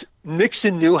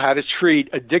Nixon knew how to treat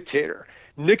a dictator.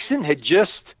 Nixon had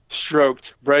just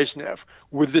stroked Brezhnev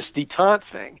with this detente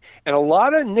thing, and a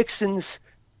lot of Nixon's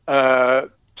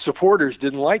supporters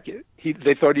didn't like it.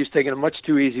 They thought he was taking a much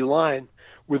too easy line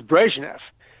with Brezhnev,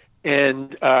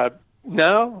 and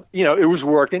no, it was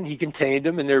working. He contained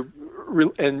him, and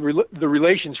the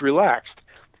relations relaxed.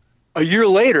 A year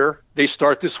later, they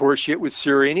start this horseshit with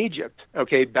Syria and Egypt.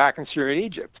 Okay, back in Syria and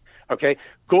Egypt. Okay,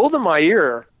 Golda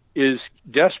Meir is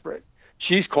desperate.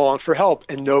 She's calling for help,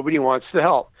 and nobody wants to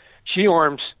help. She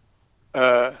arms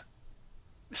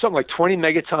something like 20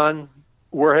 megaton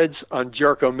warheads on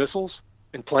Jericho missiles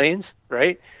and planes,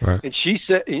 right? And she's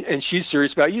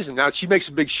serious about using them. Now she makes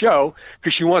a big show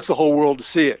because she wants the whole world to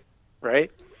see it,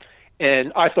 right?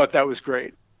 And I thought that was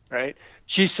great, right?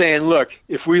 She's saying, look,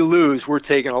 if we lose, we're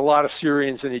taking a lot of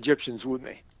Syrians and Egyptians with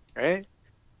me, right?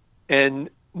 And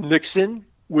Nixon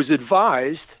was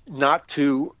advised not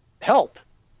to help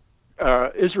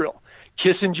Israel.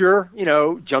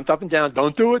 Kissinger, jumped up and down,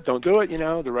 don't do it,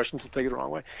 the Russians will take it the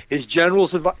wrong way. His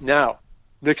generals advised, no,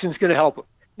 Nixon's going to help him.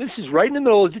 This is right in the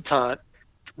middle of detente,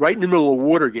 right in the middle of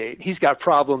Watergate. He's got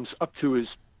problems up to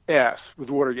his ass with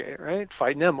Watergate, right?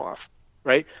 Fighting them off,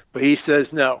 right? But he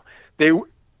says no.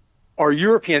 Our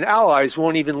European allies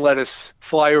won't even let us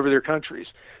fly over their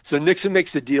countries. So Nixon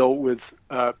makes a deal with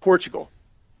Portugal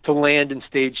to land and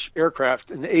stage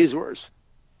aircraft in the Azores.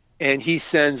 And he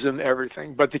sends them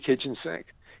everything but the kitchen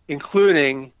sink,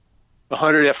 including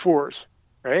 100 F-4s,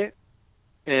 right?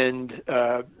 And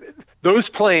those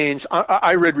planes,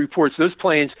 I read reports, those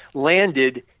planes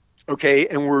landed, okay,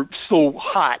 and were so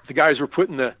hot. The guys were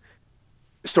putting the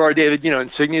Star of David,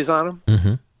 insignias on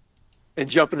them and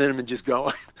jumping in them and just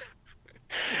going.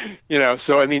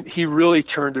 So, I mean, he really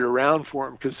turned it around for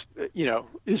him because,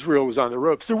 Israel was on the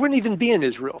ropes. There wouldn't even be an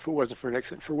Israel if it wasn't for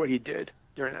Nixon, for what he did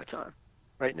during that time.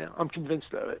 Right now, I'm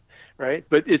convinced of it, right?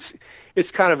 But it's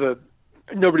kind of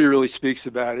nobody really speaks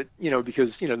about it,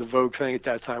 because, the Vogue thing at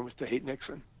that time was to hate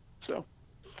Nixon. So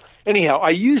anyhow,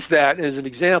 I use that as an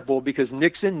example because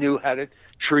Nixon knew how to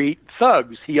treat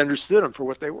thugs. He understood them for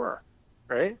what they were,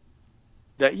 right?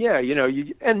 That,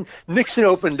 and Nixon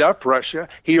opened up Russia.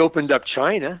 He opened up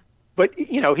China, but,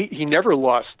 he never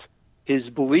lost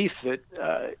his belief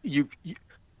that you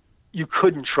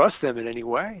couldn't trust them in any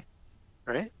way,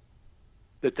 right?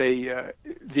 That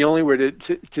the only way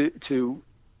to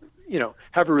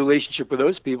have a relationship with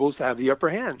those people is to have the upper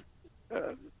hand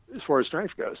as far as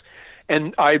strength goes.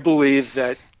 And I believe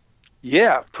that,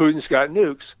 Putin's got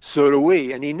nukes, so do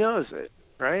we, and he knows it,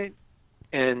 right?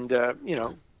 And,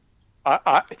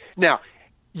 now,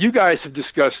 you guys have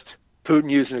discussed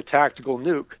Putin using a tactical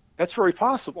nuke. That's very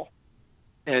possible.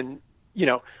 And,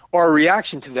 our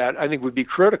reaction to that, I think, would be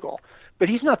critical. But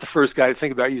he's not the first guy to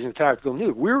think about using a tactical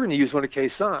nuke. We were going to use one at Khe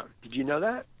Sanh. Did you know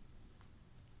that?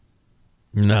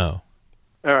 No.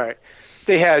 All right.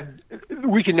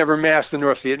 We could never mass the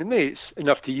North Vietnamese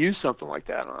enough to use something like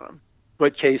that on them.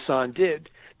 But Khe Sanh did.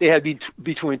 They had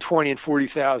between 20 and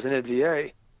 40,000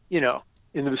 NVA,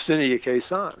 in the vicinity of Khe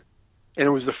Sanh. And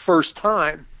it was the first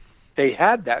time they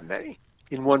had that many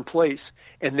in one place.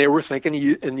 And they were thinking,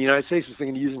 and the United States was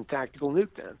thinking of using tactical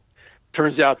nuke then.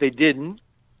 Turns out they didn't.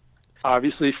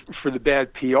 Obviously for the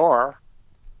bad PR,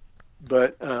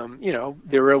 but,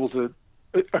 they were able to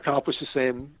accomplish the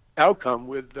same outcome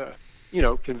with,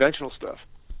 conventional stuff.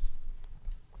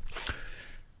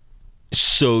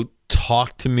 So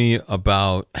talk to me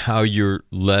about how your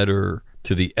letter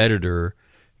to the editor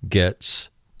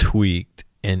gets tweaked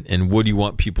and what do you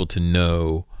want people to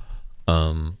know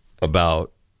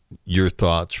about your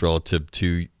thoughts relative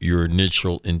to your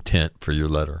initial intent for your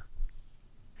letter?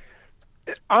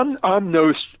 I'm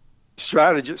no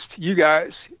strategist. You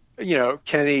guys,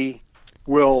 Kenny,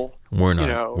 Will. We're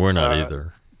not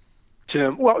either.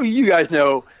 Tim. Well, you guys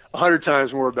know 100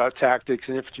 times more about tactics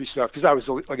and infantry stuff because I was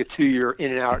like a 2-year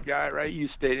in and out guy, right? You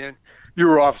stayed in. You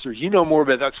were officers. You know more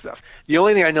about that stuff. The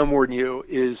only thing I know more than you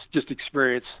is just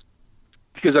experience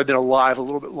because I've been alive a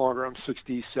little bit longer. I'm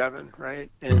 67, right?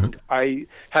 And I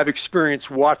have experience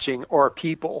watching our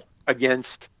people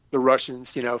against the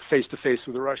Russians, face to face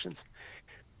with the Russians,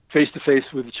 face to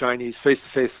face with the Chinese, face to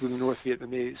face with the North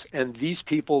Vietnamese. And these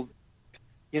people,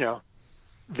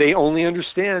 they only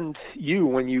understand you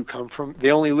when you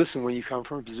they only listen when you come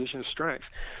from a position of strength.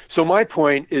 So my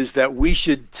point is that we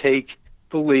should take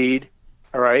the lead,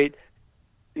 all right,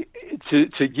 to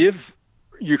give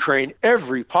Ukraine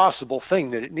every possible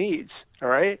thing that it needs, all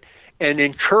right, and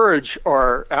encourage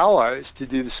our allies to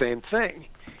do the same thing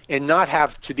and not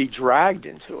have to be dragged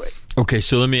into it. Okay,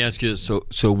 so let me ask you. So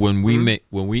when we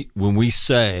when we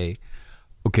say,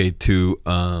 okay, to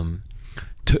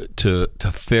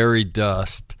fairy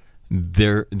dust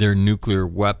their nuclear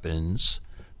weapons,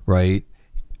 right?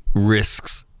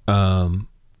 Risks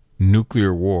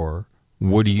nuclear war.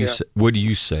 What do you say? What do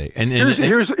you say? And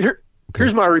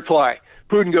here's my reply.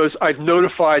 Putin goes, I've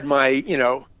notified my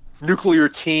nuclear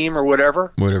team or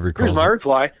whatever. Whatever he calls Here's my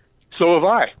reply. So have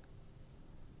I.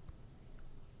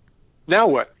 Now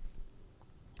what?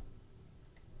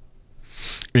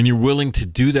 And you're willing to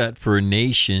do that for a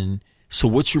nation. So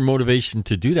what's your motivation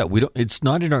to do that? It's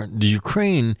not in the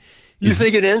Ukraine. You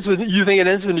think it ends with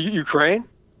Ukraine?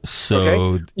 So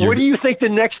okay. What do you think the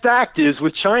next act is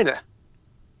with China?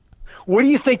 What do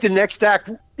you think the next act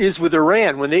is with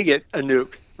Iran when they get a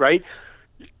nuke, right?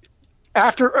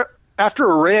 After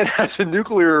Iran has a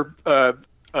nuclear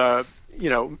bomb,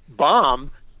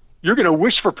 you're going to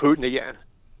wish for Putin again.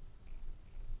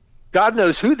 God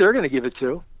knows who they're going to give it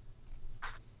to.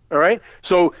 All right.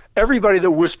 So everybody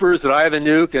that whispers that I have a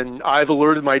nuke and I've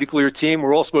alerted my nuclear team,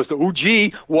 we're all supposed to, oh,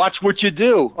 gee, watch what you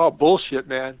do. Oh, bullshit,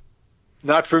 man.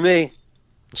 Not for me.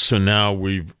 So now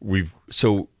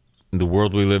so the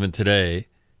world we live in today,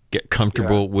 get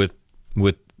comfortable with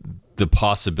the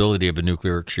possibility of a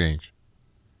nuclear exchange.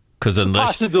 Because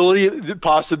unless the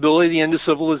possibility of the end of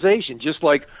civilization, just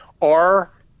like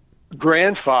our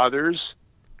grandfathers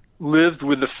lived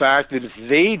with the fact that if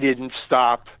they didn't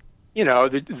stop,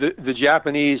 the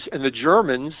Japanese and the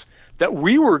Germans, that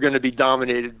we were going to be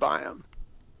dominated by them.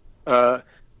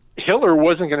 Hitler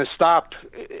wasn't going to stop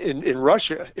in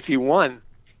Russia if he won.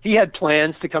 He had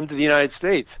plans to come to the United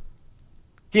States.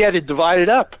 He had to divide it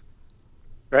up,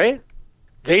 right?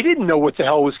 They didn't know what the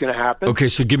hell was going to happen. Okay,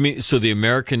 so the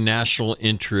American national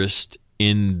interest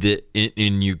in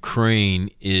Ukraine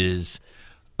is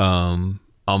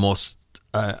almost,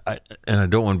 and I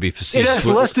don't want to be facetious. It has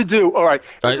less to do. All right,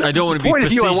 I don't want to be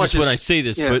facetious when I say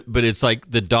this, but it's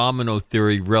like the domino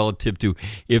theory relative to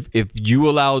if you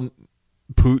allow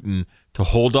Putin to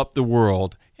hold up the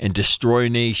world and destroy a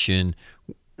nation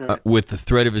with the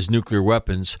threat of his nuclear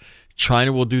weapons.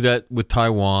 China will do that with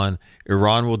Taiwan.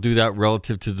 Iran will do that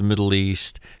relative to the Middle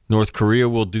East. North Korea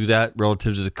will do that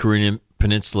relative to the Korean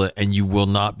Peninsula, and you will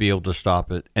not be able to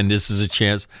stop it. And this is a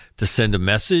chance to send a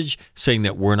message saying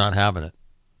that we're not having it.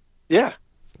 Yeah.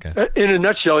 Okay. In a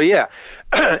nutshell, yeah.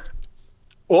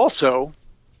 Also,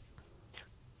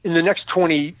 in the next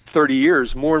 20, 30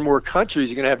 years, more and more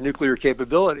countries are going to have nuclear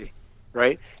capability,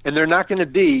 right? And they're not going to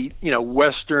be,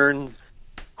 Western,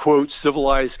 quote,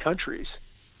 civilized countries.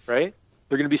 Right?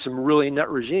 They're going to be some really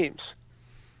nut regimes.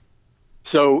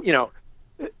 So,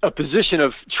 a position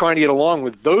of trying to get along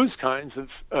with those kinds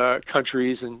of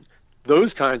countries and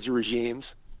those kinds of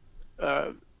regimes,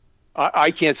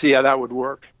 I can't see how that would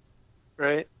work.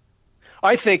 Right?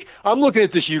 I think I'm looking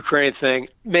at this Ukraine thing.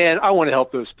 Man, I want to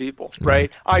help those people.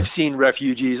 Right? I've seen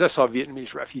refugees. I saw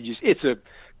Vietnamese refugees.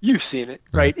 You've seen it,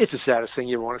 right? It's the saddest thing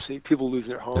you ever want to see. People losing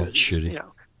their homes. That's shitty.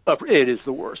 It is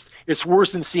the worst. It's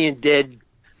worse than seeing dead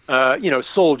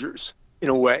soldiers in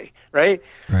a way, right?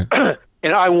 And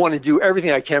I want to do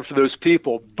everything I can for those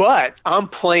people, but I'm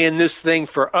playing this thing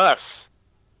for us,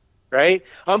 right?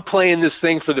 I'm playing this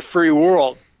thing for the free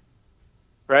world,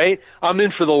 right? I'm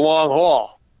in for the long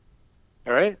haul,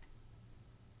 all right?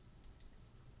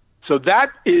 So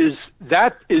that is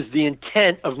the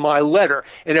intent of my letter.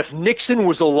 And if Nixon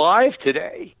was alive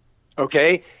today,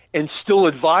 okay, and still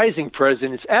advising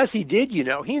presidents, as he did, he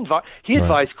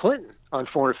advised Clinton on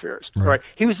foreign affairs. Right. All right.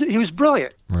 He was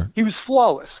brilliant. Right. He was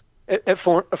flawless at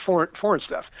foreign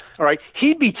stuff. All right.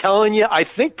 He'd be telling you, I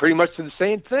think, pretty much the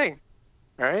same thing.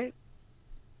 All right.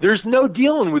 There's no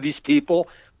dealing with these people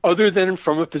other than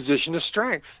from a position of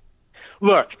strength.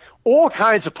 Look, all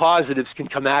kinds of positives can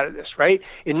come out of this, right?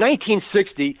 In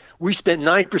 1960, we spent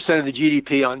 9% of the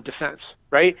GDP on defense,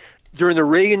 right? During the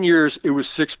Reagan years, it was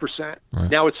 6%.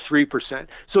 Right. Now it's 3%.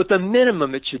 So at the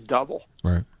minimum, it should double.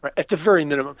 Right. At the very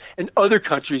minimum. And other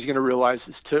countries are going to realize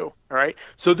this too. All right.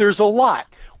 So there's a lot.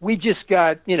 We just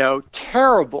got,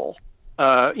 terrible,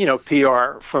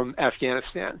 PR from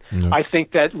Afghanistan. Mm-hmm. I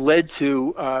think that led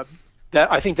to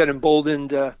that. I think that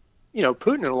emboldened,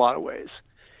 Putin in a lot of ways,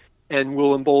 and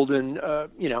will embolden,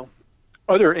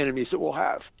 other enemies that we'll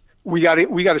have. We got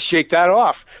to shake that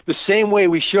off the same way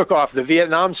we shook off the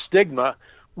Vietnam stigma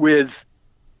with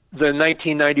the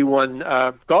 1991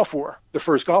 Gulf War, the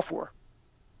first Gulf War,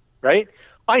 right?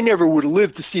 I never would have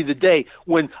lived to see the day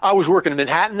when I was working in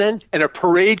Manhattan then, and a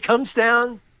parade comes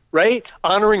down, right,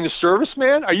 honoring the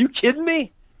serviceman. Are you kidding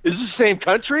me? Is this the same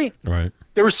country? Right.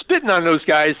 They were spitting on those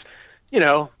guys,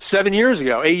 7 years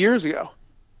ago, 8 years ago.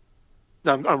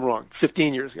 No, I'm wrong.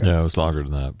 15 years ago. Yeah, it was longer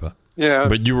than that, but. Yeah,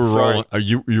 but you were rolling.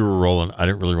 You were rolling. I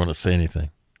didn't really want to say anything.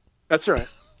 That's right.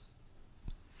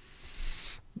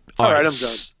 All right, I'm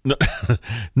done.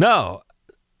 No.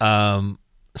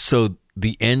 So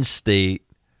the end state.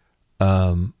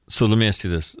 So let me ask you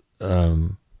this: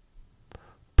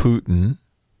 Putin.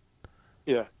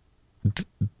 Yeah.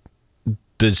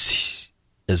 Does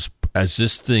as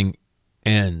this thing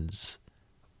ends?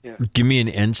 Yeah. Give me an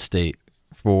end state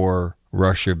for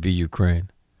Russia v. Ukraine.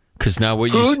 Because now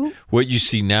what you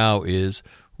see now is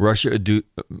Russia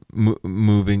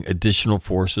moving additional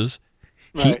forces.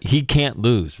 Right. He can't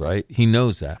lose, right? He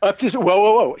knows that. Up to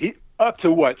whoa. Up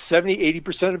to what?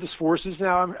 70-80% of his forces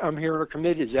now. I'm hearing are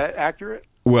committed. Is that accurate?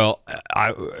 Well,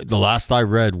 the last I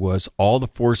read was all the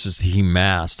forces he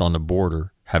massed on the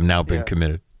border have now been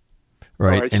committed,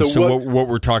 right? And so what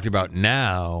we're talking about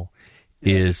now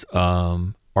is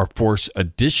our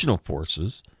additional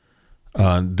forces.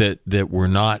 That were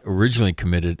not originally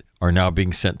committed are now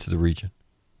being sent to the region.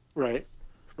 Right.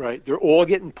 They're all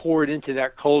getting poured into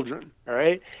that cauldron. All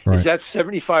right. Is that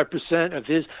 75% of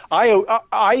his?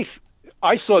 I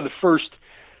saw the first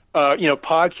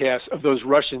podcasts of those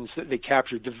Russians that they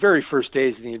captured the very first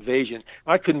days of the invasion.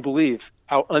 I couldn't believe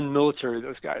how unmilitary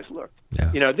those guys looked.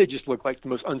 Yeah. They just looked like the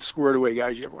most unsquared away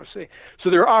guys you ever want to see. So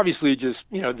they're obviously just,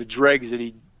 the dregs that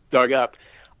he dug up.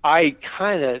 I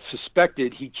kind of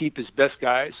suspected he'd keep his best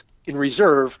guys in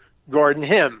reserve guarding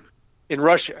him in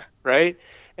Russia, right?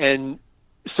 And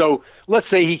so let's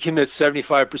say he commits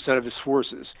 75% of his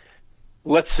forces.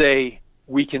 Let's say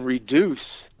we can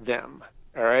reduce them,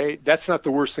 all right? That's not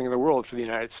the worst thing in the world for the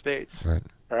United States, Right.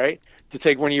 all right? To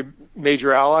take one of your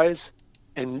major allies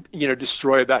and,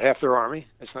 destroy about half their army,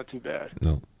 that's not too bad.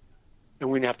 No.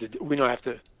 And we don't have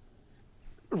to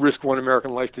risk one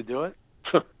American life to do it.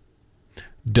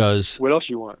 What else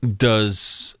you want?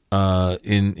 Does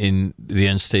in the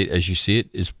end state as you see it,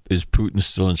 is Putin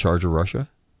still in charge of Russia?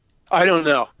 I don't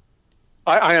know.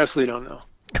 I honestly don't know.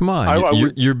 Come on,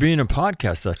 you're being a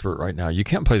podcast expert right now. You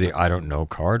can't play the I don't know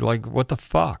card. Like, what the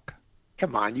fuck?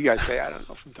 Come on, you guys say I don't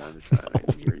know from time to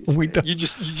time. We don't. You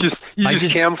just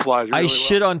camouflage. Really I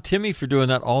shit on Timmy for doing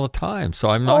that all the time, so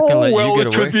I'm not going to let you get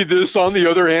away. It could be this. On the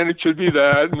other hand, it could be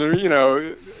that. And there,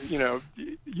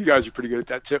 you guys are pretty good at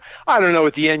that too. I don't know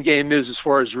what the end game is as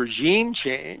far as regime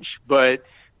change, but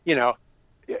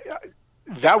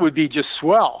that would be just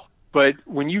swell. But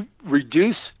when you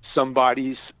reduce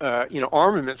somebody's,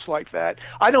 armaments like that,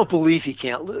 I don't believe he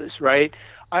can't lose, right?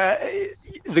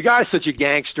 The guy's such a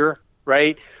gangster,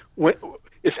 right?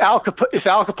 If Al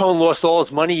Capone lost all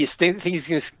his money, you think he's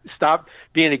going to stop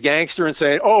being a gangster and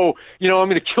say, "Oh, I'm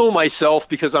going to kill myself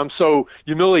because I'm so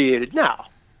humiliated"? No,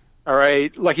 all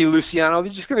right. Lucky Luciano,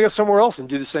 they're just going to go somewhere else and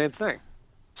do the same thing.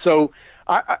 So,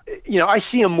 I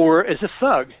see him more as a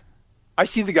thug. I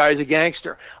see the guy as a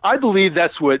gangster. I believe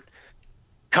that's what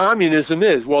communism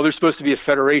is. Well, there's supposed to be a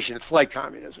federation. It's like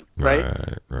communism, right?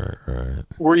 Right.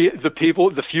 Where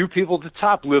the few people at the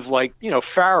top live like,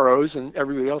 pharaohs, and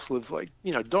everybody else lives like,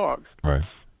 dogs. Right.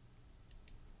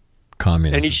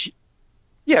 Communism.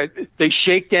 And they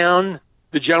shake down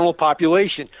the general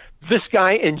population. This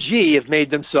guy and G have made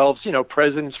themselves,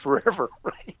 presidents forever,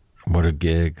 right? What a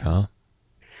gig, huh?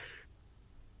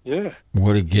 Yeah.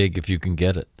 What a gig if you can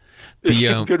get it.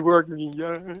 Good work.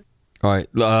 All right.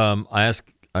 I ask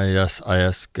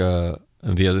the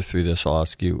other three this. I'll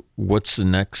ask you, what's the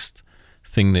next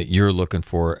thing that you're looking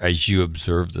for as you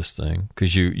observe this thing?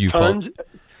 Because you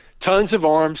tons of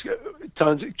arms,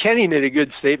 tons. Kenny made a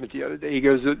good statement the other day. He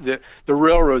goes, the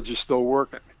railroads are still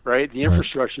working, right? The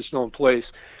infrastructure is still in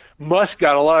place. Musk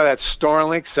got a lot of that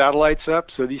Starlink satellites up,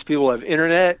 so these people have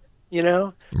internet. They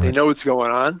know what's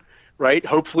going on, right?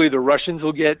 Hopefully the Russians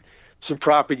will get some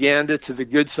propaganda to the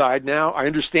good side now. I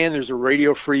understand there's a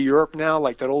Radio Free Europe now,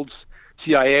 like that old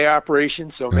CIA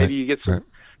operation. So maybe you get some,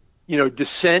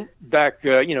 dissent back,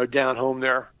 down home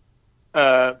there.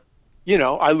 I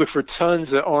look for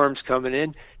tons of arms coming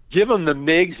in. Give them the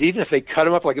MiGs, even if they cut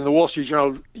them up, like in the Wall Street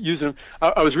Journal, use them.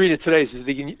 I was reading it today. It says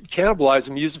they can cannibalize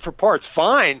them, use them for parts.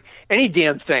 Fine, any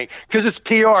damn thing, because it's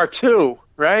PR too,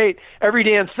 right? Every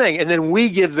damn thing. And then we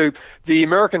give the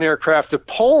American aircraft to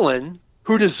Poland,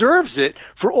 who deserves it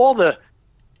for all the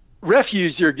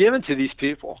refuse you're giving to these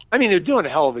people. I mean, they're doing a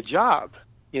hell of a job,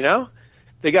 They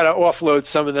got to offload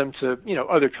some of them to,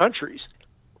 other countries.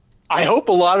 I hope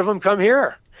a lot of them come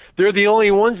here. They're the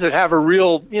only ones that have a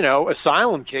real,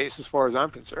 asylum case as far as I'm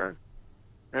concerned,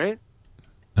 right?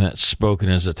 And that's spoken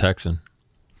as a Texan.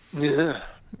 Yeah.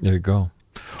 There you go.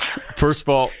 First of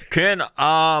all, Ken,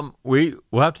 we'll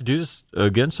have to do this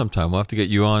again sometime. We'll have to get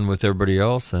you on with everybody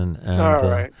else, and all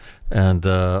right.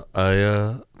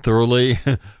 I thoroughly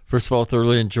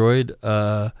enjoyed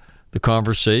the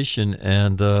conversation,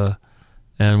 and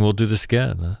we'll do this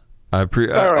again. All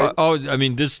right. I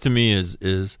mean, this to me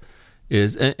is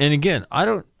and again, I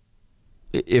don't.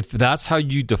 If that's how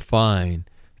you define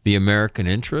the American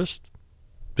interest,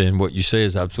 then what you say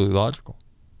is absolutely logical.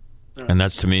 And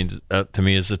that to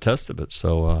me is a test of it.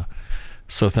 So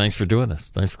thanks for doing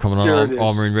this. Thanks for coming on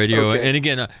All Marine Radio. Okay. And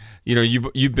again,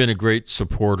 you've been a great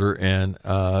supporter and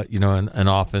and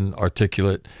often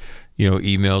articulate,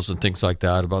 emails and things like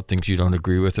that about things you don't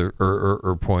agree with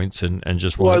or points and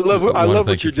just. Well, I love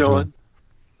what you're doing.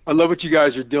 I love what you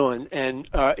guys are doing, and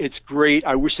it's great.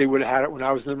 I wish they would have had it when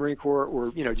I was in the Marine Corps,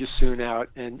 or just soon out.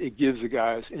 And it gives the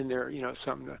guys in there,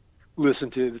 something to listen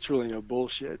to that's really no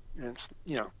bullshit. And it's,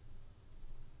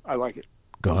 I like it.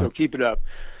 So keep it up.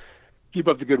 Keep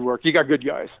up the good work. You got good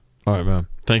guys. All right, man.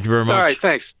 Thank you very much. All right,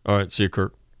 thanks. All right, see you,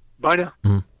 Kurt. Bye now.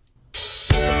 Mm-hmm.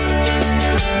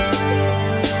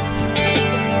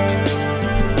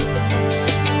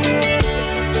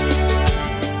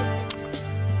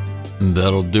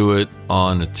 That'll do it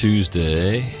on a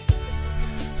Tuesday.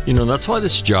 You know, that's why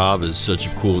this job is such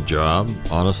a cool job,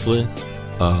 honestly.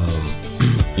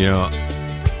 You know,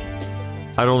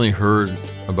 I'd only heard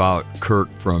about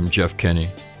Kurt from Jeff Kenny.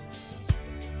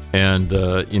 And,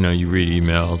 you know, you read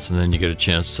emails and then you get a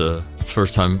chance to, it's the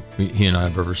first time he and I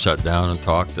have ever sat down and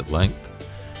talked at length.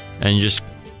 And you just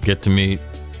get to meet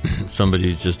somebody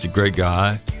who's just a great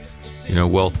guy, you know,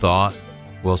 well thought,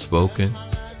 well spoken,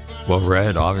 well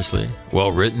read, obviously,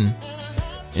 well written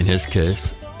in his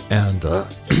case. And,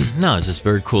 no, it's just a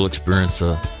very cool experience.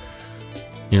 You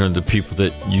know, the people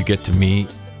that you get to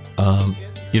meet,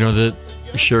 you know, that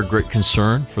share great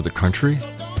concern for the country.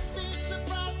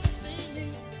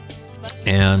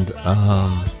 And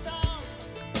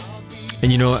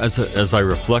you know, as I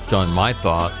reflect on my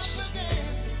thoughts,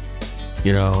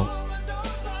 you know,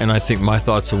 and I think my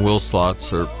thoughts and Will's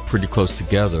thoughts are pretty close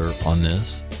together on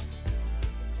this.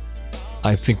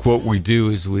 I think what we do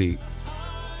is we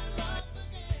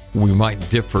might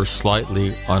differ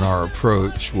slightly on our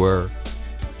approach, where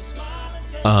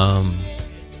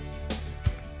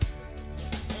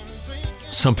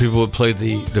some people would play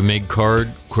the MiG card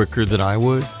quicker than I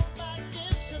would.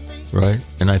 Right?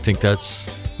 And I think that's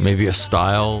maybe a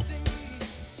style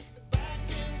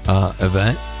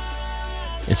event.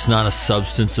 It's not a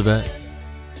substance event,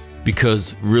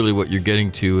 because really what you're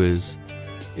getting to is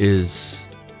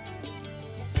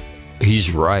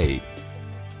he's right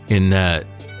in that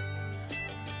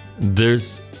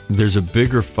there's a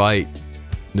bigger fight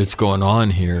that's going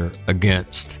on here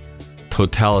against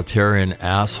totalitarian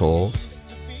assholes.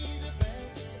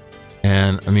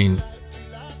 And I mean,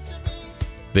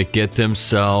 they get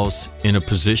themselves in a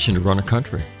position to run a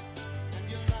country.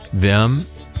 Them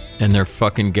and their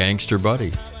fucking gangster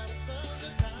buddies.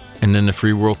 And then the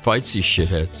free world fights these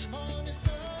shitheads.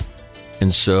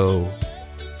 And so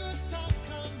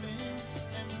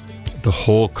the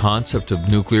whole concept of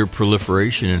nuclear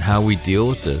proliferation and how we deal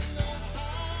with this,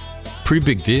 pretty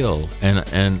big deal.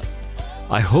 And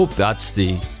I hope that's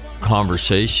the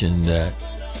conversation that,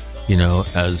 you know,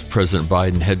 as President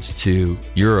Biden heads to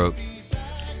Europe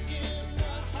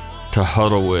to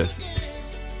huddle with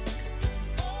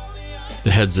the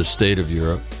heads of state of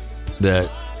Europe, that,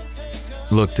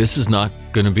 look, this is not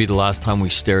going to be the last time we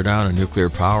stare down a nuclear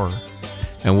power.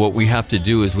 And what we have to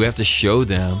do is we have to show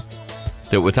them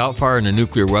that without firing a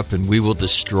nuclear weapon, we will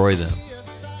destroy them.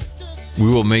 We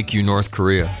will make you North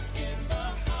Korea,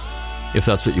 if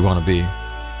that's what you want to be.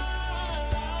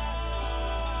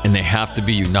 And they have to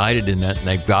be united in that, and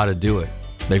they've got to do it.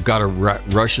 They've got to,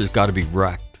 Russia's got to be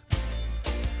wrecked.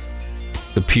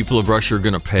 The people of Russia are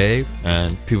going to pay,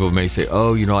 and people may say,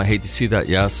 oh, you know, I hate to see that.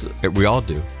 Yes, we all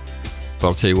do. But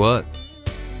I'll tell you what,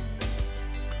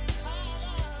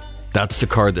 that's the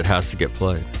card that has to get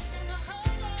played.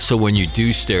 So when you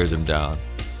do stare them down,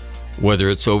 whether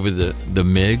it's over the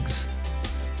MiGs,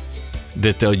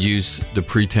 that they'll use the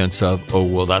pretense of, oh,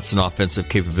 well, that's an offensive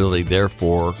capability,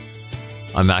 therefore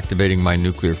I'm activating my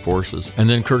nuclear forces. And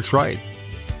then Kirk's right.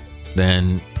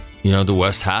 Then, you know, the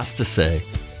West has to say,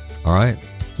 all right,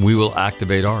 we will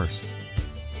activate ours.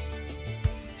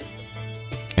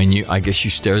 And I guess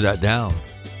you stare that down.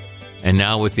 And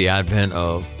now with the advent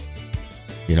of,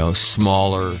 you know,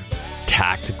 smaller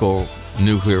tactical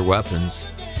nuclear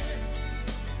weapons,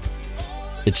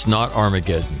 it's not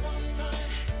Armageddon.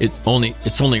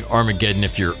 It's only Armageddon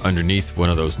if you're underneath one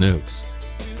of those nukes.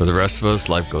 For the rest of us,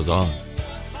 life goes on.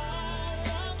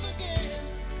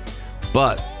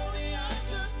 But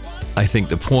I think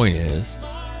the point is,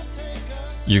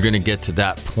 you're going to get to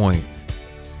that point.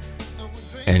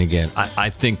 And again, I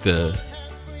think the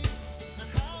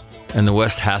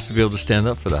West has to be able to stand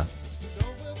up for that.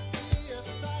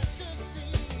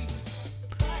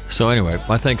 So anyway,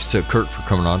 my thanks to Kurt for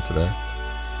coming on today.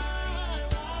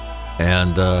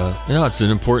 And, you know, it's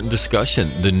an important discussion,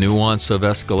 the nuance of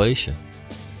escalation.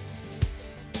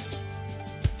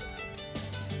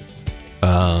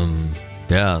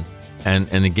 Yeah.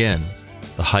 And again,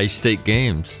 the high-stake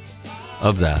games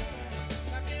of that.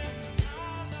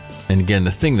 And again,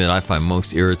 the thing that I find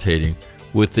most irritating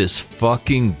with this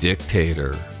fucking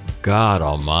dictator, God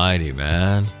almighty,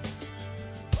 man.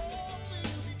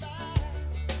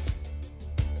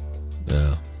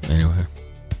 Yeah, anyway.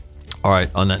 All right,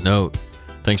 on that note,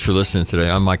 thanks for listening today.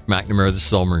 I'm Mike McNamara. This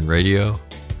is All Marine Radio.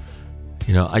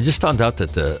 You know, I just found out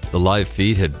that the live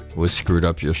feed was screwed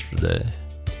up yesterday.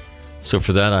 So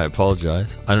for that, I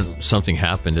apologize. Something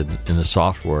happened in the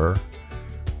software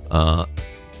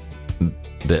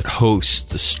that hosts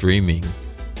the streaming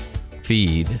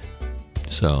feed.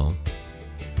 So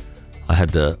I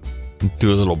had to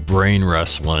do a little brain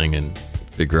wrestling and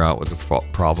figure out what the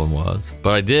problem was.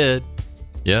 But I did.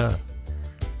 Yeah.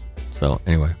 So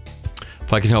anyway,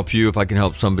 if I can help you, if I can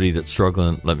help somebody that's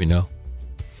struggling, let me know.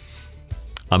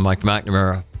 I'm Mike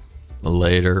McNamara.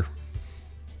 Later.